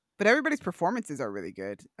 But everybody's performances are really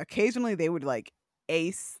good. Occasionally they would like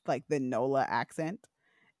ace like the NOLA accent.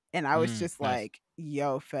 And I was just Nice. like,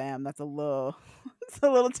 yo, fam, that's a little it's a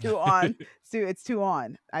little too on. It's too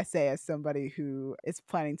on, I say, as somebody who is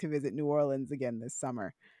planning to visit New Orleans again this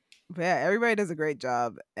summer. But yeah, everybody does a great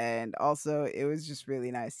job. And also it was just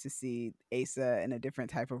really nice to see Asa in a different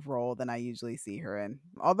type of role than I usually see her in.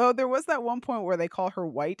 Although there was that one point where they call her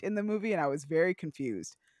white in the movie, and I was very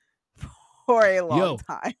confused for a long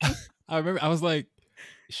time. I remember I was like,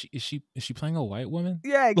 is she playing a white woman?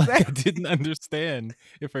 Yeah, Like, I exactly. didn't understand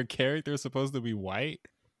if her character is supposed to be white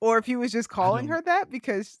Or if he was just calling her that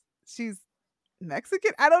because she's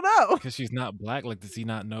Mexican. I don't know. because she's not black. Like, does he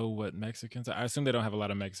not know what Mexicans are? I assume they don't have a lot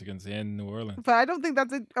of Mexicans in New Orleans, But I don't think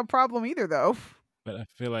that's a problem either, though. but I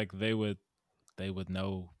feel like they would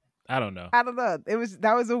know. I don't know. I don't know.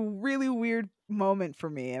 That was a really weird moment for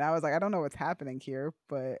me, and I was like, I don't know what's happening here,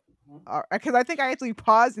 but because I think I actually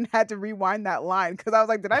paused and had to rewind that line because I was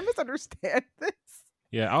like, did I misunderstand this?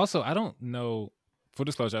 Yeah. Also, I don't know. Full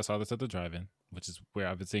disclosure, I saw this at the drive-in, which is where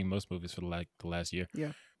I've been seeing most movies for the last year.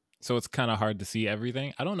 Yeah. So it's kind of hard to see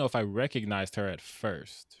everything. I don't know if I recognized her at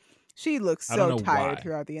first. She looks I don't so know tired why.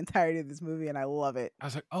 throughout the entirety of this movie, and I love it. I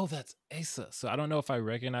was like, oh, that's Asa. So I don't know if I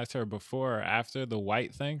recognized her before or after the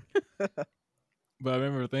white thing. But I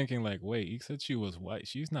remember thinking, like, wait, you said she was white.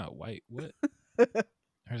 She's not white. What?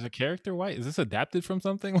 Is a character white? Is this adapted from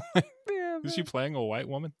something? Yeah, Is she playing a white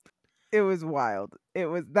woman? it was wild.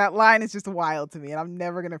 That line is just wild to me, and I'm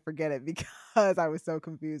never gonna forget it because I was so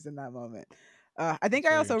confused in that moment. I think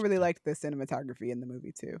I also really liked the cinematography in the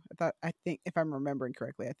movie too. I think if I'm remembering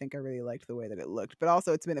correctly, I think I really liked the way that it looked. But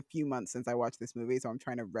also, it's been a few months since I watched this movie, so I'm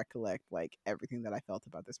trying to recollect like everything that I felt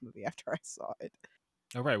about this movie after I saw it.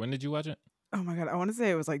 All right. When did you watch it? Oh my god, I want to say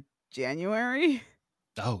it was like January.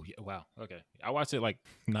 Oh, yeah. Wow. Okay. I watched it like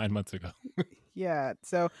 9 months ago. Yeah,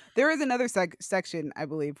 so there is another section, I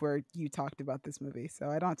believe, where you talked about this movie, so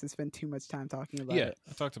I don't have to spend too much time talking about it.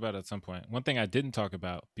 I talked about it at some point. One thing I didn't talk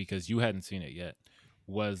about because you hadn't seen it yet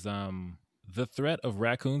was the threat of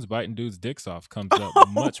raccoons biting dudes' dicks off comes up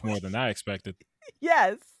much more than I expected.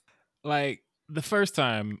 Yes. Like the first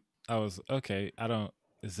time I was okay,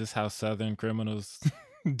 is this how Southern criminals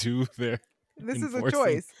do their This is a enforcing?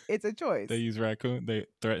 choice. It's a choice. They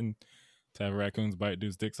threaten to have raccoons bite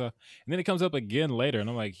dudes' dicks off. And then it comes up again later, and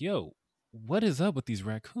I'm like, yo, what is up with these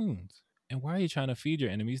raccoons? And why are you trying to feed your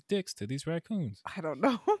enemies' dicks to these raccoons? I don't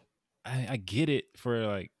know. I get it for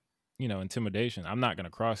like, intimidation. I'm not gonna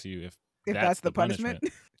cross you if that's the punishment.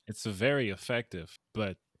 It's very effective,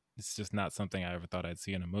 but it's just not something I ever thought I'd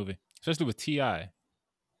see in a movie, especially with T.I.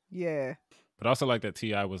 Yeah. But I also like that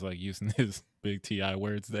T.I. was like using his big T.I.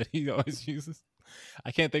 words that he always uses.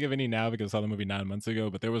 I can't think of any now because I saw the movie 9 months ago,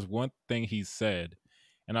 but there was one thing he said,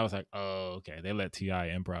 and I was like, oh, okay, they let T.I.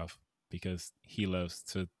 improv because he loves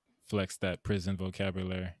to flex that prison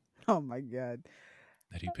vocabulary. Oh my god.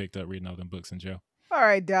 That he picked up reading all them books in jail. All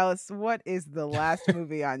right, Dallas, what is the last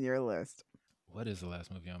movie on your list? What is the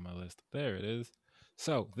last movie on my list? There it is.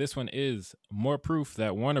 So this one is more proof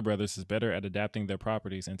that Warner Brothers is better at adapting their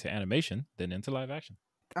properties into animation than into live action.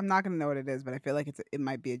 I'm not going to know what it is, but I feel like it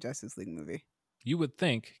might be a Justice League movie. You would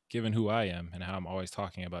think, given who I am and how I'm always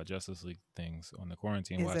talking about Justice League things on the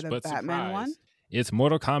Quarantine Watch, Is it a but Batman surprise, one? It's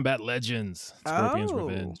Mortal Kombat Legends, Scorpion's Oh.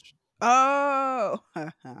 Revenge. Oh,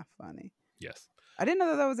 funny. Yes. I didn't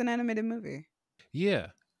know that was an animated movie. Yeah.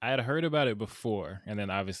 I had heard about it before, and then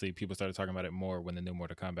obviously people started talking about it more when the new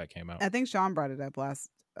Mortal Kombat came out. I think Sean brought it up last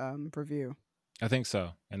review. I think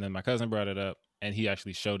so. And then my cousin brought it up, and he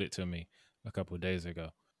actually showed it to me a couple of days ago.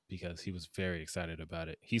 because he was very excited about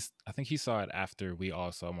it. I think he saw it after we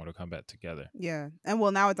all saw Mortal Kombat together. Yeah. And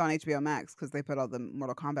well, now it's on HBO Max because they put all the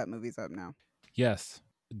Mortal Kombat movies up now. Yes.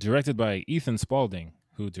 Directed by Ethan Spalding,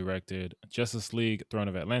 who directed Justice League, Throne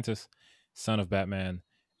of Atlantis, Son of Batman,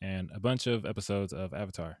 and a bunch of episodes of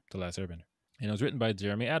Avatar, The Last Airbender. And it was written by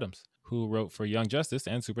Jeremy Adams, who wrote for Young Justice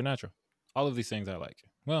and Supernatural. All of these things I like.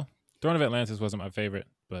 Well, Throne of Atlantis wasn't my favorite,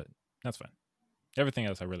 but that's fine. Everything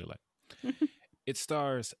else I really like. It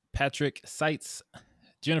stars Patrick Seitz,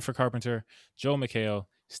 Jennifer Carpenter, Joel McHale,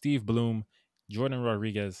 Steve Bloom, Jordan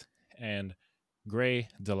Rodriguez, and Gray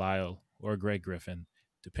Delisle or Gray Griffin,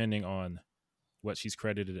 depending on what she's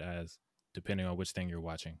credited as, depending on which thing you're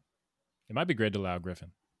watching. It might be Gray Delisle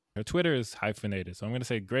Griffin. Her Twitter is hyphenated, so I'm going to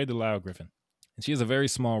say Gray Delisle Griffin. And she has a very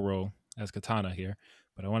small role as Katana here,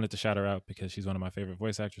 but I wanted to shout her out because she's one of my favorite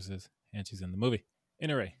voice actresses, and she's in the movie.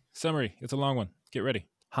 Anyway, summary. It's a long one. Get ready.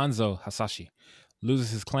 Hanzo Hasashi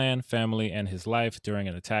loses his clan, family, and his life during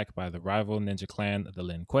an attack by the rival ninja clan, the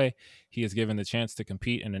Lin Kuei. He is given the chance to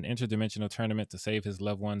compete in an interdimensional tournament to save his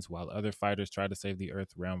loved ones while other fighters try to save the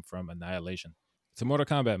Earth realm from annihilation. It's a Mortal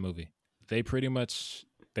Kombat movie. They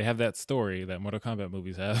have that story that Mortal Kombat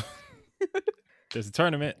movies have. There's a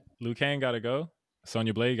tournament. Liu Kang gotta go.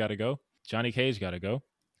 Sonya Blade gotta go. Johnny Cage gotta go.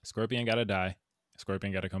 Scorpion gotta die.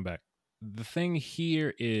 Scorpion gotta come back. The thing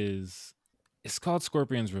here is, it's called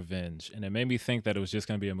Scorpion's Revenge, and it made me think that it was just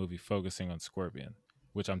going to be a movie focusing on Scorpion,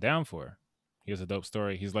 which I'm down for. He has a dope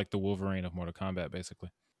story. He's like the Wolverine of Mortal Kombat,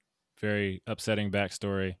 basically. Very upsetting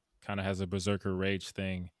backstory. Kind of has a berserker rage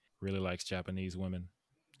thing. Really likes Japanese women.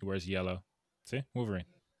 He wears yellow. See? Wolverine.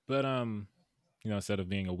 But, instead of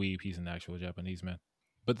being a weeb, he's an actual Japanese man.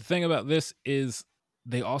 But the thing about this is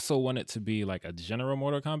they also want it to be like a general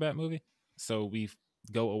Mortal Kombat movie. So we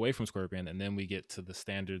go away from Scorpion, and then we get to the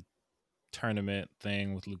standard tournament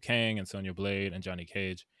thing with Liu Kang and Sonya Blade and Johnny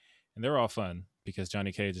Cage. And they're all fun because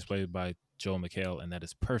Johnny Cage is played by Joel McHale, and that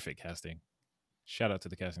is perfect casting. Shout out to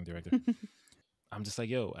the casting director. I'm just like,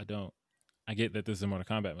 I get that this is a Mortal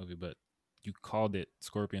Kombat movie, but you called it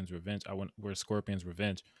Scorpion's Revenge. We're Scorpion's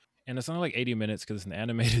Revenge. And it's only like 80 minutes because it's an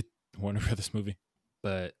animated Warner Brothers movie.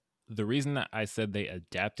 But the reason that I said they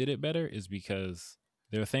adapted it better is because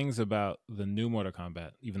there are things about the new Mortal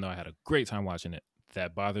Kombat, even though I had a great time watching it,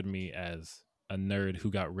 that bothered me as a nerd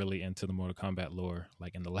who got really into the Mortal Kombat lore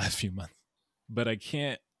like in the last few months. But I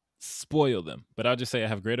can't spoil them. But I'll just say I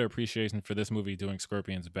have greater appreciation for this movie doing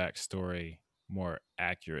Scorpion's backstory more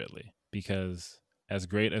accurately. Because as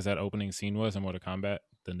great as that opening scene was in Mortal Kombat,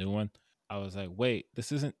 the new one, I was like, wait,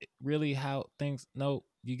 this isn't really how things... No,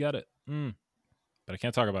 you got it. But I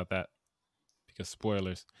can't talk about that because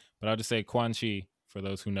spoilers. But I'll just say Quan Chi, for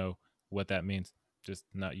those who know what that means. Just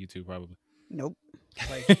not you two, probably. Nope.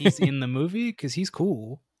 Like, he's in the movie? Because he's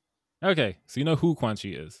cool. Okay, so you know who Quan Chi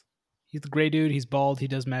is. He's the gray dude. He's bald. He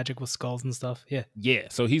does magic with skulls and stuff. Yeah. Yeah,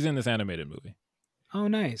 so he's in this animated movie. Oh,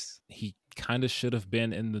 nice. He kind of should have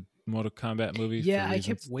been in the Mortal Kombat movie. Yeah, I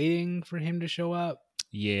kept waiting for him to show up.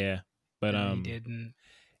 Yeah, but he didn't.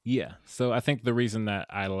 Yeah, so I think the reason that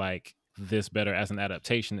I like this better as an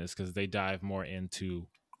adaptation is because they dive more into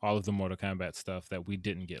all of the Mortal Kombat stuff that we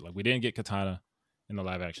didn't get. Like, we didn't get Katana in the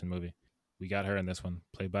live action movie. We got her in this one,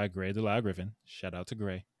 played by Gray Delisle Griffin. Shout out to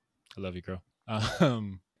Gray. I love you, girl.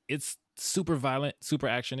 It's super violent, super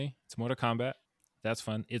actiony. It's Mortal Kombat. That's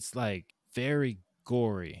fun. It's like very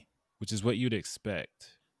gory, which is what you'd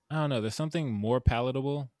expect. I don't know. There's something more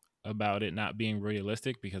palatable about it not being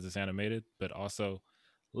realistic because it's animated, but also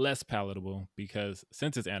less palatable because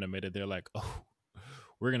since it's animated, they're like, oh,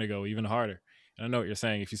 we're going to go even harder. And I know what you're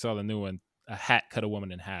saying. If you saw the new one, a hat cut a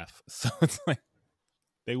woman in half. So it's like,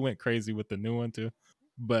 they went crazy with the new one too.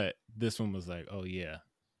 But this one was like, oh yeah,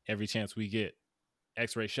 every chance we get,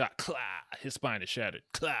 X-ray shot, clah, his spine is shattered,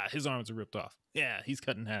 clah, his arms are ripped off. Yeah, he's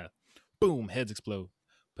cut in half. Boom, heads explode.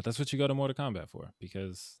 But that's what you go to Mortal Kombat for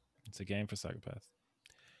because it's a game for psychopaths.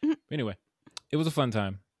 Anyway, it was a fun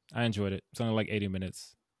time. I enjoyed it. It's only like 80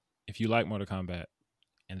 minutes. If you like Mortal Kombat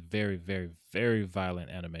and very, very, very violent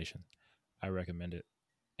animation, I recommend it.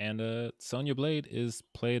 And Sonya Blade is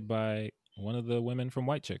played by one of the women from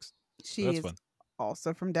White Chicks. She is fun.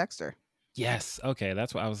 Also from Dexter. Yes. Okay.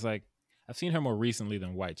 That's what I was like. I've seen her more recently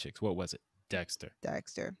than White Chicks. What was it? Dexter.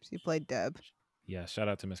 She played Deb. Yeah. Shout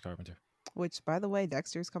out to Miss Carpenter. Which, by the way,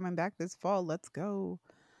 Dexter's coming back this fall. Let's go.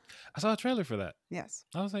 I saw a trailer for that. Yes.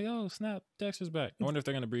 I was like, oh, snap. Dexter's back. I wonder if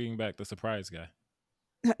they're going to bring back the surprise guy.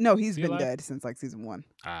 No, he's been dead since like season 1.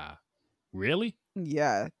 Ah. Really?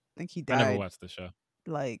 Yeah. I think he died. I never watched the show.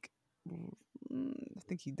 Like, I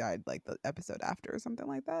think he died like the episode after or something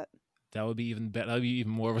like that. That would be even better. That would be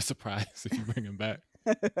even more of a surprise if you bring him back.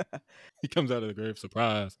 He comes out of the grave,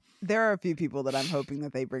 surprise. There are a few people that I'm hoping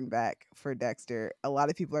that they bring back for Dexter. A lot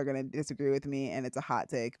of people are going to disagree with me, and it's a hot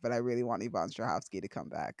take, but I really want Yvonne Strahovski to come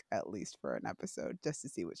back at least for an episode just to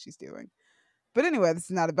see what she's doing. But anyway, this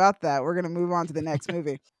is not about that. We're going to move on to the next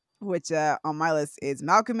movie, which on my list is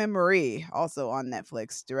Malcolm and Marie, also on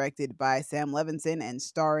Netflix, directed by Sam Levinson and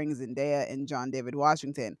starring Zendaya and John David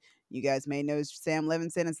Washington. You guys may know Sam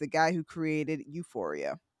Levinson as the guy who created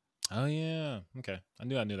Euphoria. Oh, yeah. Okay. I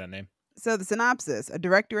knew that name. So the synopsis: a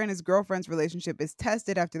director and his girlfriend's relationship is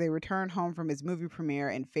tested after they return home from his movie premiere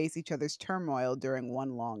and face each other's turmoil during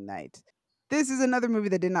one long night. This is another movie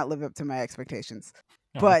that did not live up to my expectations.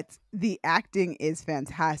 But the acting is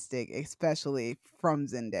fantastic, especially from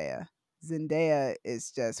Zendaya. Zendaya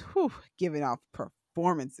is just giving off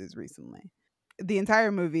performances recently. The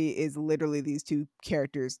entire movie is literally these two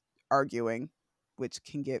characters arguing, which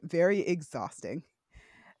can get very exhausting.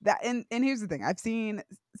 And here's the thing: I've seen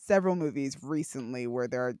several movies recently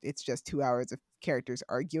where it's just 2 hours of characters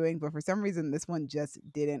arguing, but for some reason this one just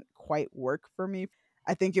didn't quite work for me.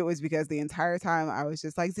 I think it was because the entire time I was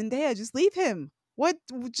just like, Zendaya, just leave him. What?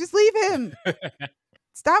 Just leave him.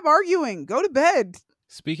 Stop arguing. Go to bed.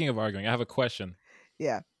 Speaking of arguing, I have a question.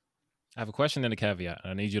 Yeah. I have a question and a caveat.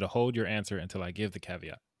 I need you to hold your answer until I give the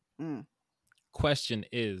caveat. Question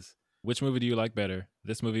is, which movie do you like better,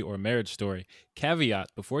 this movie or Marriage Story? Caveat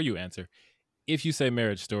before you answer: if you say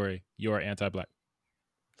Marriage Story, you are anti-Black.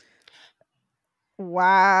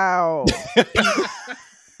 Wow.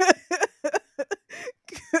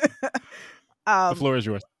 The floor is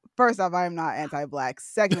yours. First off, I am not anti-Black.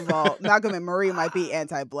 Second of all, Malcolm and Marie might be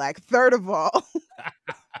anti-Black. Third of all,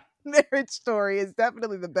 Marriage Story is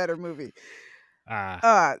definitely the better movie.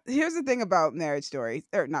 Here's the thing about Marriage Story,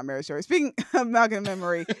 or not Marriage Story. Speaking of Malcolm and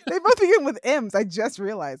Marie, they both begin with M's. I just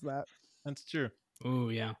realized that. That's true. Oh,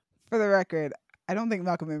 yeah. For the record, I don't think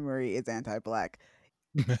Malcolm and Marie is anti-Black.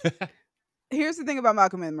 Here's the thing about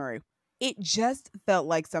Malcolm and Marie. It just felt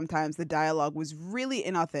like sometimes the dialogue was really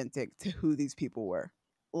inauthentic to who these people were.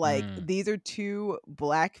 Like, these are two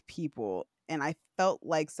Black people, and I felt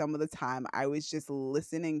like some of the time I was just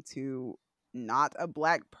listening to not a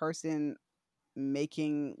Black person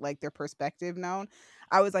making like their perspective known.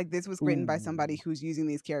 I was like, this was written by somebody who's using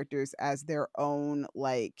these characters as their own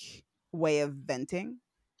like way of venting.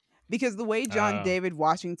 Because the way John David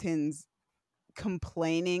Washington's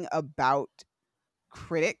complaining about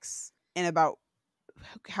critics and about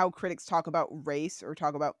how critics talk about race or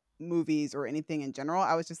talk about movies or anything in general,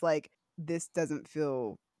 I was just like, this doesn't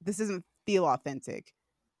feel authentic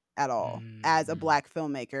at all. As a Black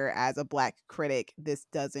filmmaker, as a Black critic, this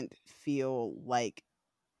doesn't feel like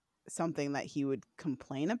something that he would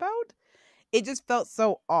complain about. It just felt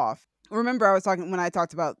so off. Remember, when I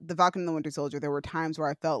talked about The Falcon and the Winter Soldier, there were times where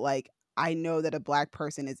I felt like I know that a Black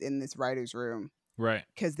person is in this writer's room. Right.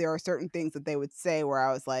 Because there are certain things that they would say where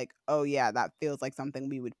I was like, oh yeah, that feels like something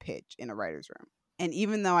we would pitch in a writer's room. And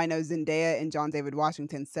even though I know Zendaya and John David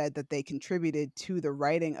Washington said that they contributed to the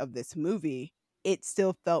writing of this movie, it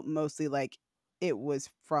still felt mostly like it was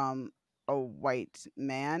from a white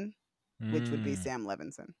man, which would be Sam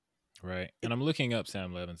Levinson. Right. And I'm looking up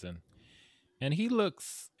Sam Levinson, and he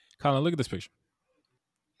looks... Colin, look at this picture.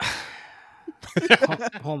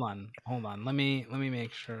 Hold on. Let me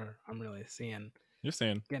make sure I'm really seeing. You're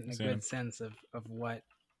saying getting a good sense of what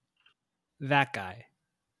that guy,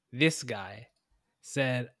 this guy,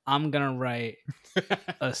 said. I'm gonna write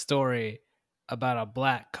a story about a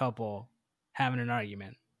Black couple having an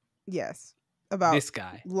argument. Yes, about this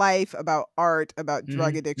guy, life, about art, about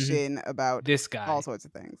drug addiction, about this guy, all sorts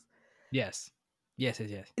of things. Yes.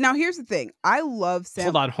 Now here's the thing. I love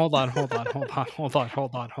Sam. Hold on.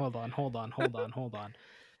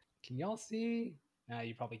 Can y'all see? No,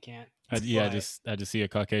 you probably can't. I just see a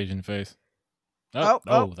Caucasian face. The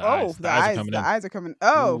eyes are coming.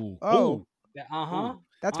 Oh. Yeah,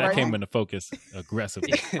 that's that came into focus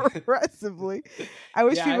aggressively. I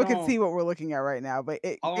wish people could see what we're looking at right now, but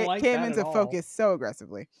it came into focus so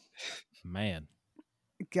aggressively. Man.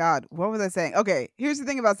 God, what was I saying? Okay, here's the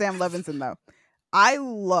thing about Sam Levinson, though. I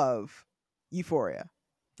love Euphoria.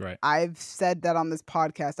 Right. I've said that on this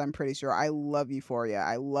podcast, I'm pretty sure. I love Euphoria.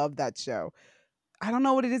 I love that show. I don't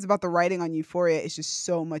know what it is about the writing on Euphoria. It's just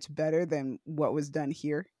so much better than what was done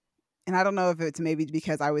here. And I don't know if it's maybe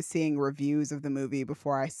because I was seeing reviews of the movie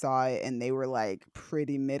before I saw it, and they were like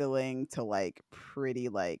pretty middling to like pretty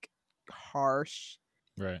like harsh.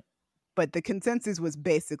 Right. But the consensus was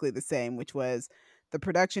basically the same, which was the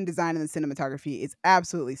production design and the cinematography is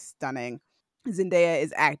absolutely stunning. Zendaya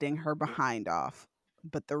is acting her behind off,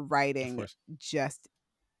 but the writing just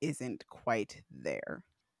isn't quite there.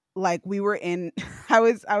 like we were in I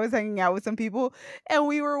was hanging out with some people and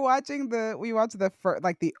we watched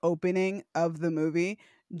the opening of the movie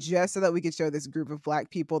just so that we could show this group of black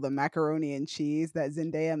people the macaroni and cheese that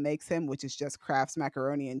Zendaya makes him, which is just Kraft's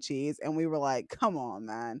macaroni and cheese, and we were like, come on,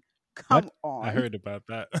 man. Come on. I heard about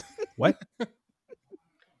that. What?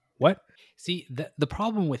 What? See, the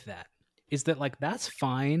problem with that is that, like, that's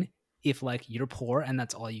fine if, like, you're poor and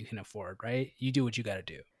that's all you can afford, right? You do what you got to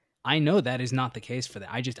do. I know that is not the case for that.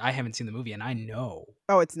 I haven't seen the movie and I know.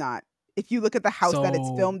 Oh, it's not. If you look at the house that it's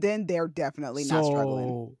filmed in, they're definitely not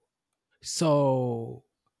struggling. So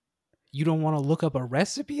you don't want to look up a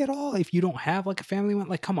recipe at all if you don't have like a family one?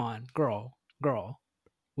 Like, come on, girl, what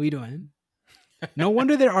are you doing? No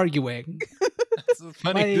wonder they're arguing. This is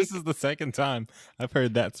funny. This is the second time I've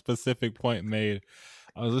heard that specific point made.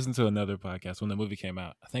 I was listening to another podcast when the movie came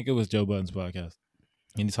out. I think it was Joe Budden's podcast.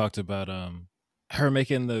 And he talked about her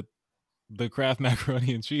making the Kraft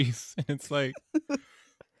macaroni and cheese. And it's like,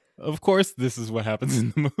 of course this is what happens in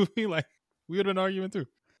the movie. Like, we had an argument too.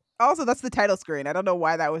 Also, that's the title screen. I don't know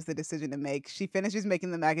why that was the decision to make. She finishes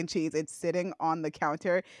making the mac and cheese. It's sitting on the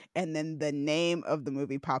counter, and then the name of the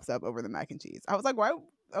movie pops up over the mac and cheese. I was like, why?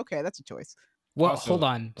 Okay, that's a choice. Well, hold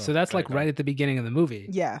on. So that's like right at the beginning of the movie.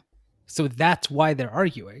 Yeah. So that's why they're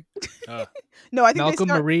arguing. No, I think Malcolm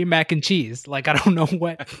Marie mac and cheese. Like, I don't know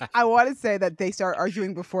what. I want to say that they start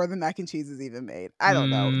arguing before the mac and cheese is even made. I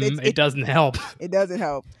don't know. It doesn't help. It doesn't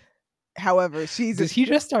help. However, does he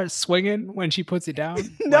just start swinging when she puts it down?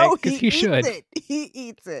 No, because he should. He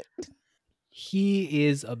eats it. He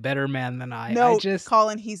is a better man than I. No,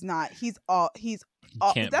 Colin, he's not. He's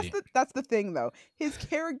That's the thing though. His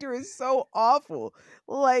character is so awful.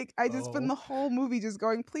 Like, I just spend the whole movie just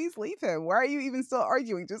going, please leave him. Why are you even still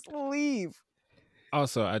arguing? Just leave.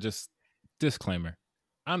 Also, disclaimer.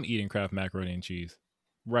 I'm eating Kraft macaroni and cheese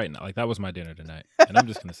right now. Like, that was my dinner tonight. And I'm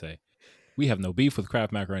just gonna say, we have no beef with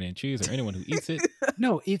Kraft macaroni and cheese or anyone who eats it.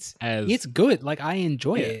 No, it's good. Like, I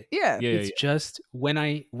enjoy it. Yeah. It's just when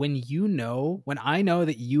I know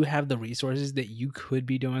that you have the resources that you could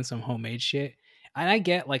be doing some homemade shit. And I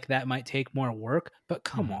get like that might take more work, but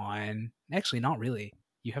come on. Actually, not really.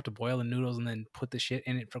 You have to boil the noodles and then put the shit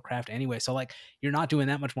in it for Kraft anyway. So like, you're not doing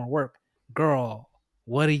that much more work. Girl,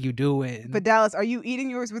 what are you doing? But Dallas, are you eating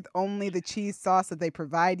yours with only the cheese sauce that they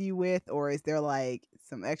provide you with, or is there like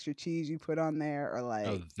some extra cheese you put on there, or like?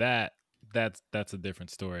 Oh, that's a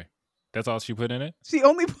different story. That's all she put in it? She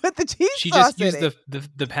only put the cheese she sauce just in used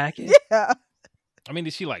the packet? Yeah. I mean,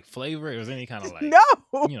 did she like flavor it? Was any kind of like no,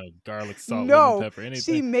 garlic, salt, lemon, pepper,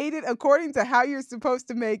 anything? She made it according to how you're supposed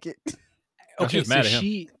to make it. Okay, so mad at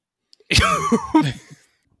him.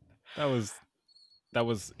 That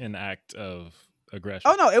was an act of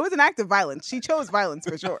aggression. Oh no, it was an act of violence. She chose violence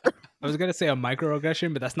for sure. I was gonna say a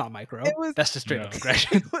microaggression, but that's not micro. That's just straight up No.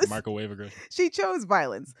 aggression. Microwave aggression. She chose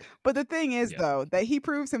violence. But the thing is, though, that he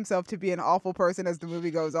proves himself to be an awful person as the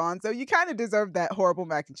movie goes on. So you kind of deserve that horrible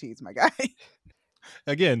mac and cheese, my guy.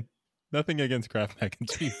 Again, nothing against Kraft mac and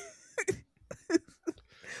cheese.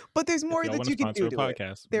 But there's more If y'all that wanna you can sponsor do a to it.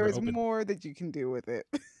 podcast, There we're is open. more that you can do with it.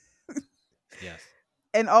 Yes.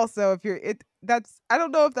 And also, I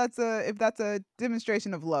don't know if that's a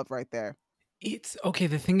demonstration of love right there. It's okay.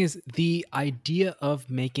 The thing is, the idea of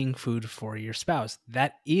making food for your spouse,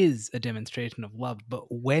 that is a demonstration of love. But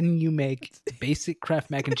when you make basic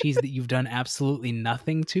Kraft mac and cheese that you've done absolutely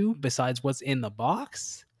nothing to besides what's in the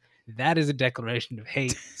box, that is a declaration of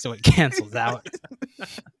hate. So it cancels out.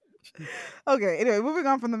 Okay, anyway, moving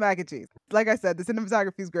on from the mac and cheese. Like I said, the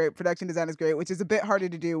cinematography is great, production design is great, which is a bit harder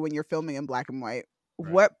to do when you're filming in black and white.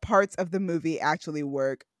 Right. What parts of the movie actually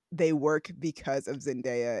work? They work because of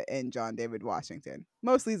Zendaya and John David Washington.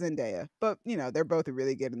 Mostly Zendaya, but they're both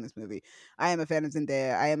really good in this movie. I am a fan of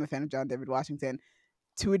Zendaya. I am a fan of John David Washington.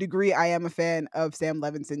 To a degree, I am a fan of Sam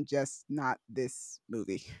Levinson, just not this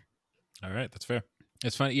movie. All right, that's fair.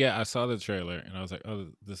 It's funny. Yeah, I saw the trailer and I was like, oh,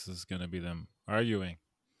 this is going to be them arguing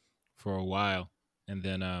for a while. And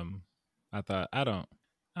then I thought, I don't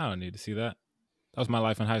need to see that. That was my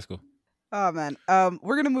life in high school. Oh man,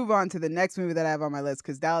 we're gonna move on to the next movie that I have on my list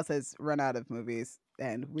because Dallas has run out of movies,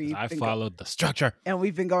 and I followed the structure, and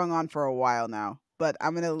we've been going on for a while now. But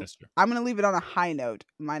I'm gonna leave it on a high note.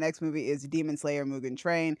 My next movie is Demon Slayer Mugen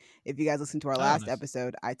Train. If you guys listened to our last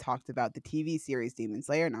episode, I talked about the TV series Demon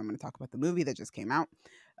Slayer. Now I'm gonna talk about the movie that just came out.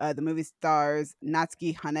 The movie stars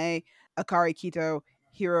Natsuki Hane, Akari Kito,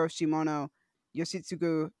 Hiro Shimono,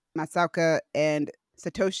 Yoshitsugu Matsuoka, and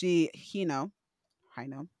Satoshi Hino.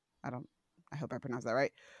 I hope I pronounced that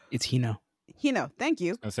right. It's Hino. Hino, thank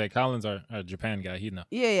you. I say Collins, our Japan guy, he know.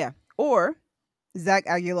 Yeah. Or Zach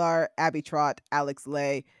Aguilar, Abby Trott, Alex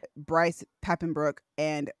Lay, Bryce Pappenbrook,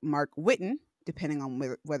 and Mark Witten, depending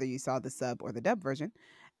on whether you saw the sub or the dub version,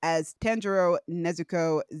 as Tanjiro,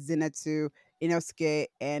 Nezuko, Zenitsu, Inosuke,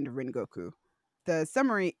 and Rengoku. The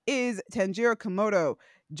summary is Tanjiro Komodo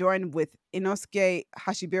joined with Inosuke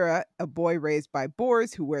Hashibira, a boy raised by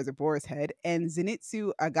boars who wears a boar's head, and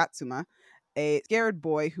Zenitsu Agatsuma, a scared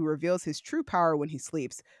boy who reveals his true power when he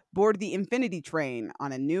sleeps, board the Infinity Train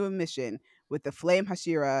on a new mission with the Flame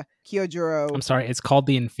Hashira, Kyojuro. I'm sorry, it's called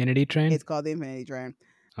the Infinity Train? It's called the Infinity Train.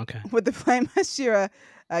 Okay. With the Flame Hashira,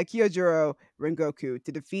 Kyojuro Rengoku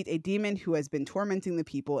to defeat a demon who has been tormenting the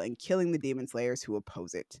people and killing the demon slayers who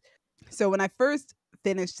oppose it. So when I first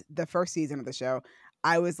finished the first season of the show,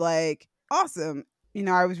 I was like, awesome. You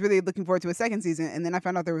know, I was really looking forward to a second season. And then I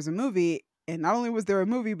found out there was a movie. And not only was there a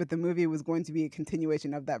movie, but the movie was going to be a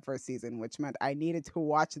continuation of that first season, which meant I needed to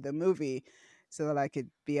watch the movie so that I could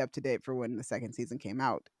be up to date for when the second season came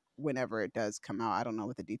out. Whenever it does come out. I don't know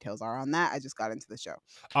what the details are on that. I just got into the show.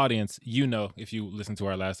 Audience, you know, if you listen to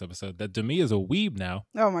our last episode, that Demi is a weeb now.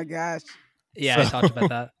 Oh my gosh. Yeah, I talked about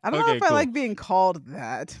that. I don't know if I like being called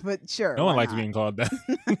that, but sure. No one likes not? being called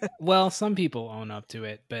that. Well, some people own up to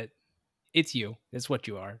it, but it's you. It's what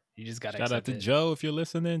you are. You just gotta Shout out to it. Joe if you're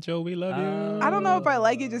listening. Joe, we love you. I don't know if I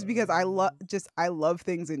like it just because I love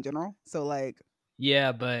things in general. So like,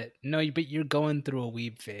 yeah, but you're going through a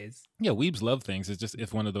weeb phase. Yeah, weebs love things. It's just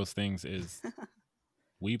if one of those things is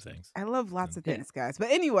weeb things. I love lots of things, guys.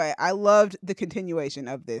 But anyway, I loved the continuation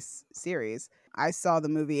of this series. I saw the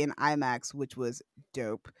movie in IMAX, which was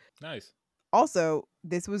dope. Nice. Also,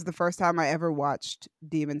 this was the first time I ever watched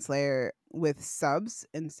Demon Slayer with subs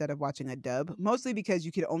instead of watching a dub, mostly because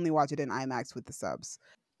you could only watch it in IMAX with the subs.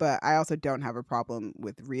 But I also don't have a problem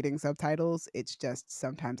with reading subtitles. It's just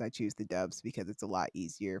sometimes I choose the dubs because it's a lot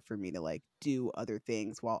easier for me to like do other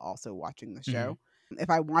things while also watching the show. If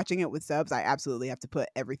I'm watching it with subs, I absolutely have to put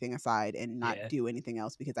everything aside and not do anything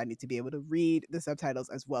else because I need to be able to read the subtitles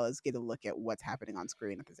as well as get a look at what's happening on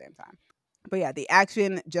screen at the same time. But yeah, the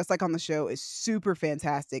action, just like on the show, is super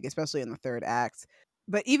fantastic, especially in the third act.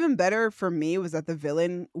 But even better for me was that the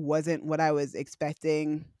villain wasn't what I was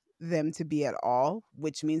expecting them to be at all,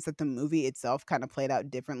 which means that the movie itself kind of played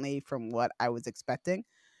out differently from what I was expecting,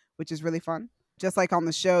 which is really fun. Just like on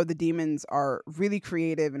the show, the demons are really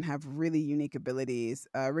creative and have really unique abilities.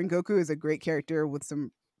 Rengoku is a great character with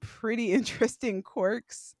some pretty interesting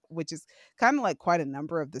quirks, which is kind of like quite a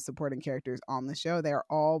number of the supporting characters on the show. They're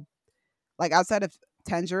all, like outside of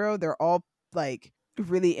Tanjiro, they're all like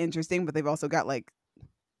really interesting, but they've also got like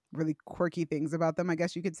really quirky things about them, I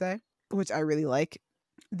guess you could say, which I really like.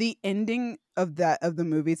 The ending of the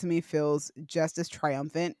movie to me feels just as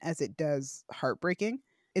triumphant as it does heartbreaking.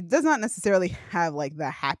 It does not necessarily have like the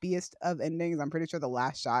happiest of endings. I'm pretty sure the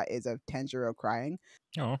last shot is of Tanjiro crying.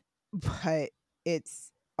 Oh. But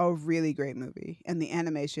it's a really great movie. And the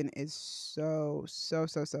animation is so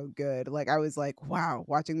good. Like I was like, wow,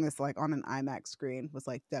 watching this like on an IMAX screen was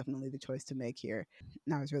like definitely the choice to make here.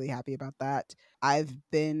 And I was really happy about that. I've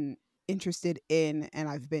been interested in and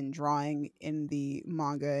I've been drawing in the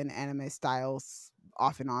manga and anime styles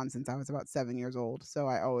off and on since I was about 7 years old. So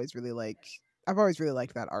I've always really liked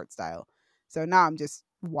that art style. So now I'm just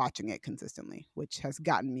watching it consistently, which has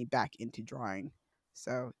gotten me back into drawing.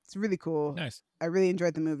 So it's really cool. Nice. I really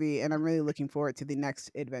enjoyed the movie, and I'm really looking forward to the next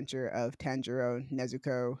adventure of Tanjiro,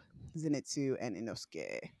 Nezuko, Zenitsu, and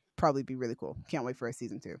Inosuke. Probably be really cool. Can't wait for a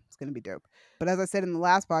season 2. It's going to be dope. But as I said in the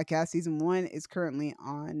last podcast, season 1 is currently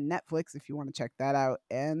on Netflix if you want to check that out.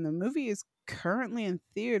 And the movie is currently in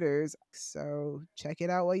theaters. So check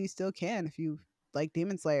it out while you still can if you like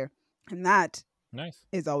Demon Slayer. And that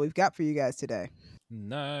is all we've got for you guys today.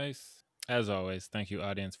 Nice. As always, thank you,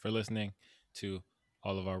 audience, for listening to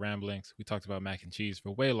all of our ramblings. We talked about mac and cheese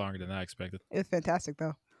for way longer than I expected. It was fantastic,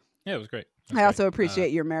 though. Yeah, it was great. I also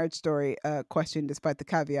appreciate your Marriage Story question, despite the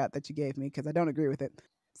caveat that you gave me, because I don't agree with it.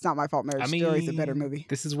 It's not my fault. Marriage Story is a better movie.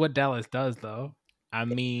 This is what Dallas does, though. I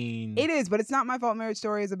mean... It is, but it's not my fault. Marriage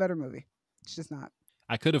Story is a better movie. It's just not.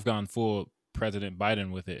 I could have gone full President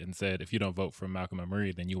Biden with it and said, if you don't vote for Malcolm and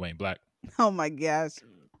Marie, then you ain't black. Oh, my gosh.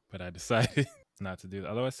 But I decided not to do that.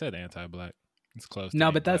 Although I said anti-black. It's close.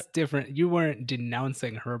 No, but that's different. You weren't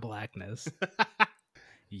denouncing her blackness.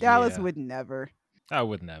 Dallas would never. I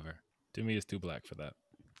would never. To me, it's too black for that.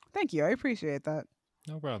 Thank you. I appreciate that.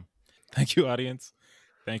 No problem. Thank you, audience.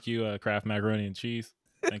 Thank you, Kraft Macaroni and Cheese.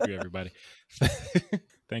 Thank you, everybody.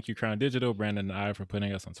 Thank you, Crown Digital, Brandon and I, for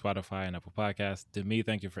putting us on Spotify and Apple Podcasts. To me,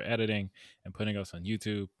 thank you for editing and putting us on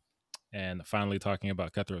YouTube and finally talking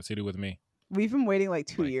about Cutthroat City with me. We've been waiting like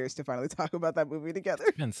 2 years to finally talk about that movie together.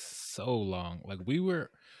 It's been so long. Like we were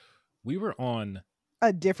We were on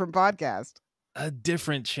A different podcast. a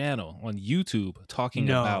different channel on YouTube talking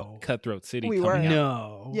No. about Cutthroat City We coming were. out.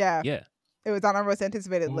 No. Yeah. Yeah. It was on our most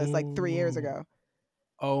anticipated list like 3 years Ooh. ago.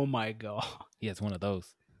 Oh my god. Yeah, it's one of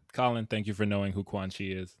those. Colin, thank you for knowing who Quan Chi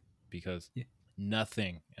is, because Yeah.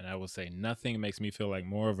 nothing, and I will say nothing, makes me feel like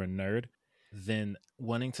more of a nerd than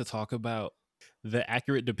wanting to talk about the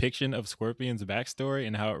accurate depiction of Scorpion's backstory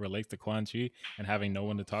and how it relates to Quan Chi and having no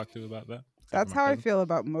one to talk to about that. except for That's my how I cousin. feel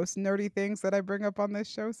about most nerdy things that I bring up on this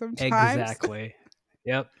show sometimes. Exactly.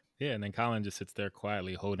 Yep. Yeah, and then Colin just sits there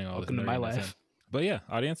quietly holding all Welcome this to my nerdiness in. life. But yeah,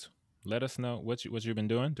 audience, let us know what you've been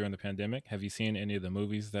doing during the pandemic. Have you seen any of the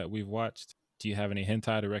movies that we've watched? Do you have any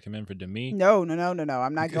hentai to recommend for Demi? No.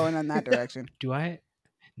 I'm not going in that direction. Do I?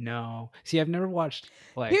 No. See, I've never watched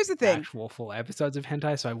like Here's the thing. actual full episodes of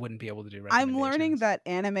hentai, so I wouldn't be able to do I'm learning recommendations. that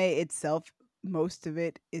anime itself, most of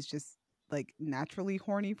it is just like naturally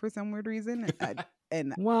horny for some weird reason.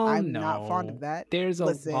 And Well, I'm not fond no. of that. There's a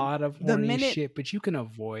Listen, lot of the horny minute- shit, but you can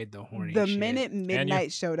avoid the horny The shit. minute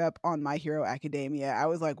Midnight showed up on My Hero Academia, I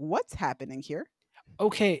was like, what's happening here?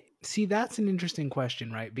 Okay, see, that's an interesting question,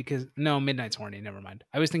 right? Because no, Midnight's horny. Never mind.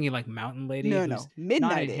 I was thinking like Mountain Lady, No, who's no. not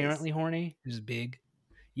Midnight inherently is. horny, who's big.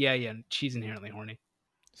 Yeah, she's inherently horny.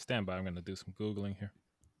 Stand by. I'm going to do some Googling here.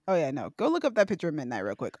 Oh, yeah, no. Go look up that picture of Midnight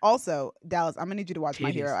real quick. Also, Dallas, I'm going to need you to watch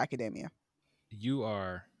My Hero Titties. Academia. You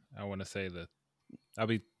are, I want to say I'll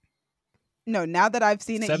be No, now that I've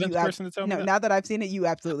seen it, seventh you person to tell me no, that? now that I've seen it, you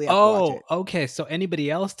absolutely have to watch Oh, it. okay. So anybody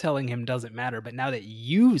else telling him doesn't matter, but now that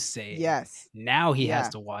you say it, Yes. now he Yeah. has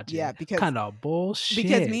to watch it. Yeah, because kind of bullshit.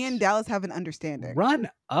 because me and Dallas have an understanding. run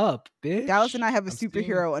up, bitch. Dallas and I have a I'm seeing-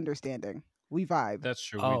 superhero understanding. We vibe. That's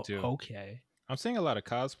true. Oh, we do. okay. I'm seeing a lot of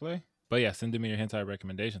cosplay, but yeah, send me your hentai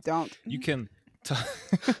recommendations. Don't. You can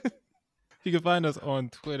you can find us on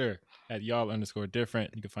Twitter at y'all_different.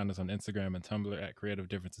 You can find us on Instagram and Tumblr at Creative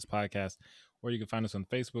Differences Podcast, or you can find us on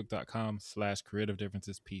Facebook.com/Creative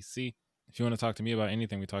Differences PC. If you want to talk to me about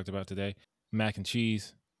anything we talked about today, mac and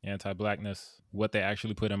cheese, anti-blackness, what they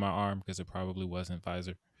actually put in my arm, because it probably wasn't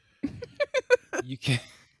Pfizer. you can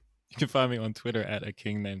find me on Twitter at a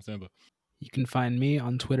king named Simba. You can find me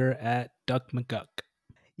on Twitter at Duck McGuck.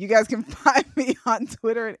 You guys can find me on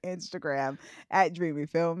Twitter and Instagram at Dreamy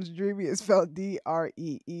Films. Dreamy is spelled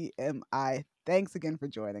DREEMI. Thanks again for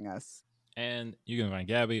joining us. And you can find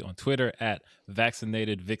Gabby on Twitter at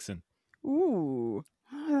Vaccinated Vixen. Ooh,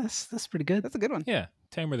 Oh, that's pretty good. that's a good one. Yeah,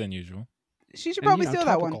 tamer than usual. She should And, probably you know, steal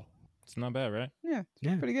that one. topical. It's not bad, right? Yeah,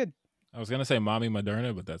 Yeah. pretty good. I was gonna say Mommy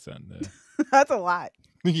Moderna, but that's not. That's a lot.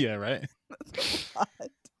 Yeah, right. That's a lot. I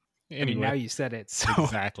mean, Anyway, now you said it, so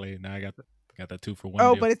exactly. Now I got that 2-for-1.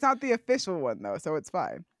 Oh, deal. but it's not the official one though, so it's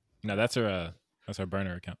fine. No, that's her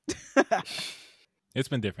burner account. It's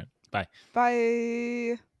been different. Bye.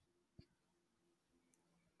 Bye.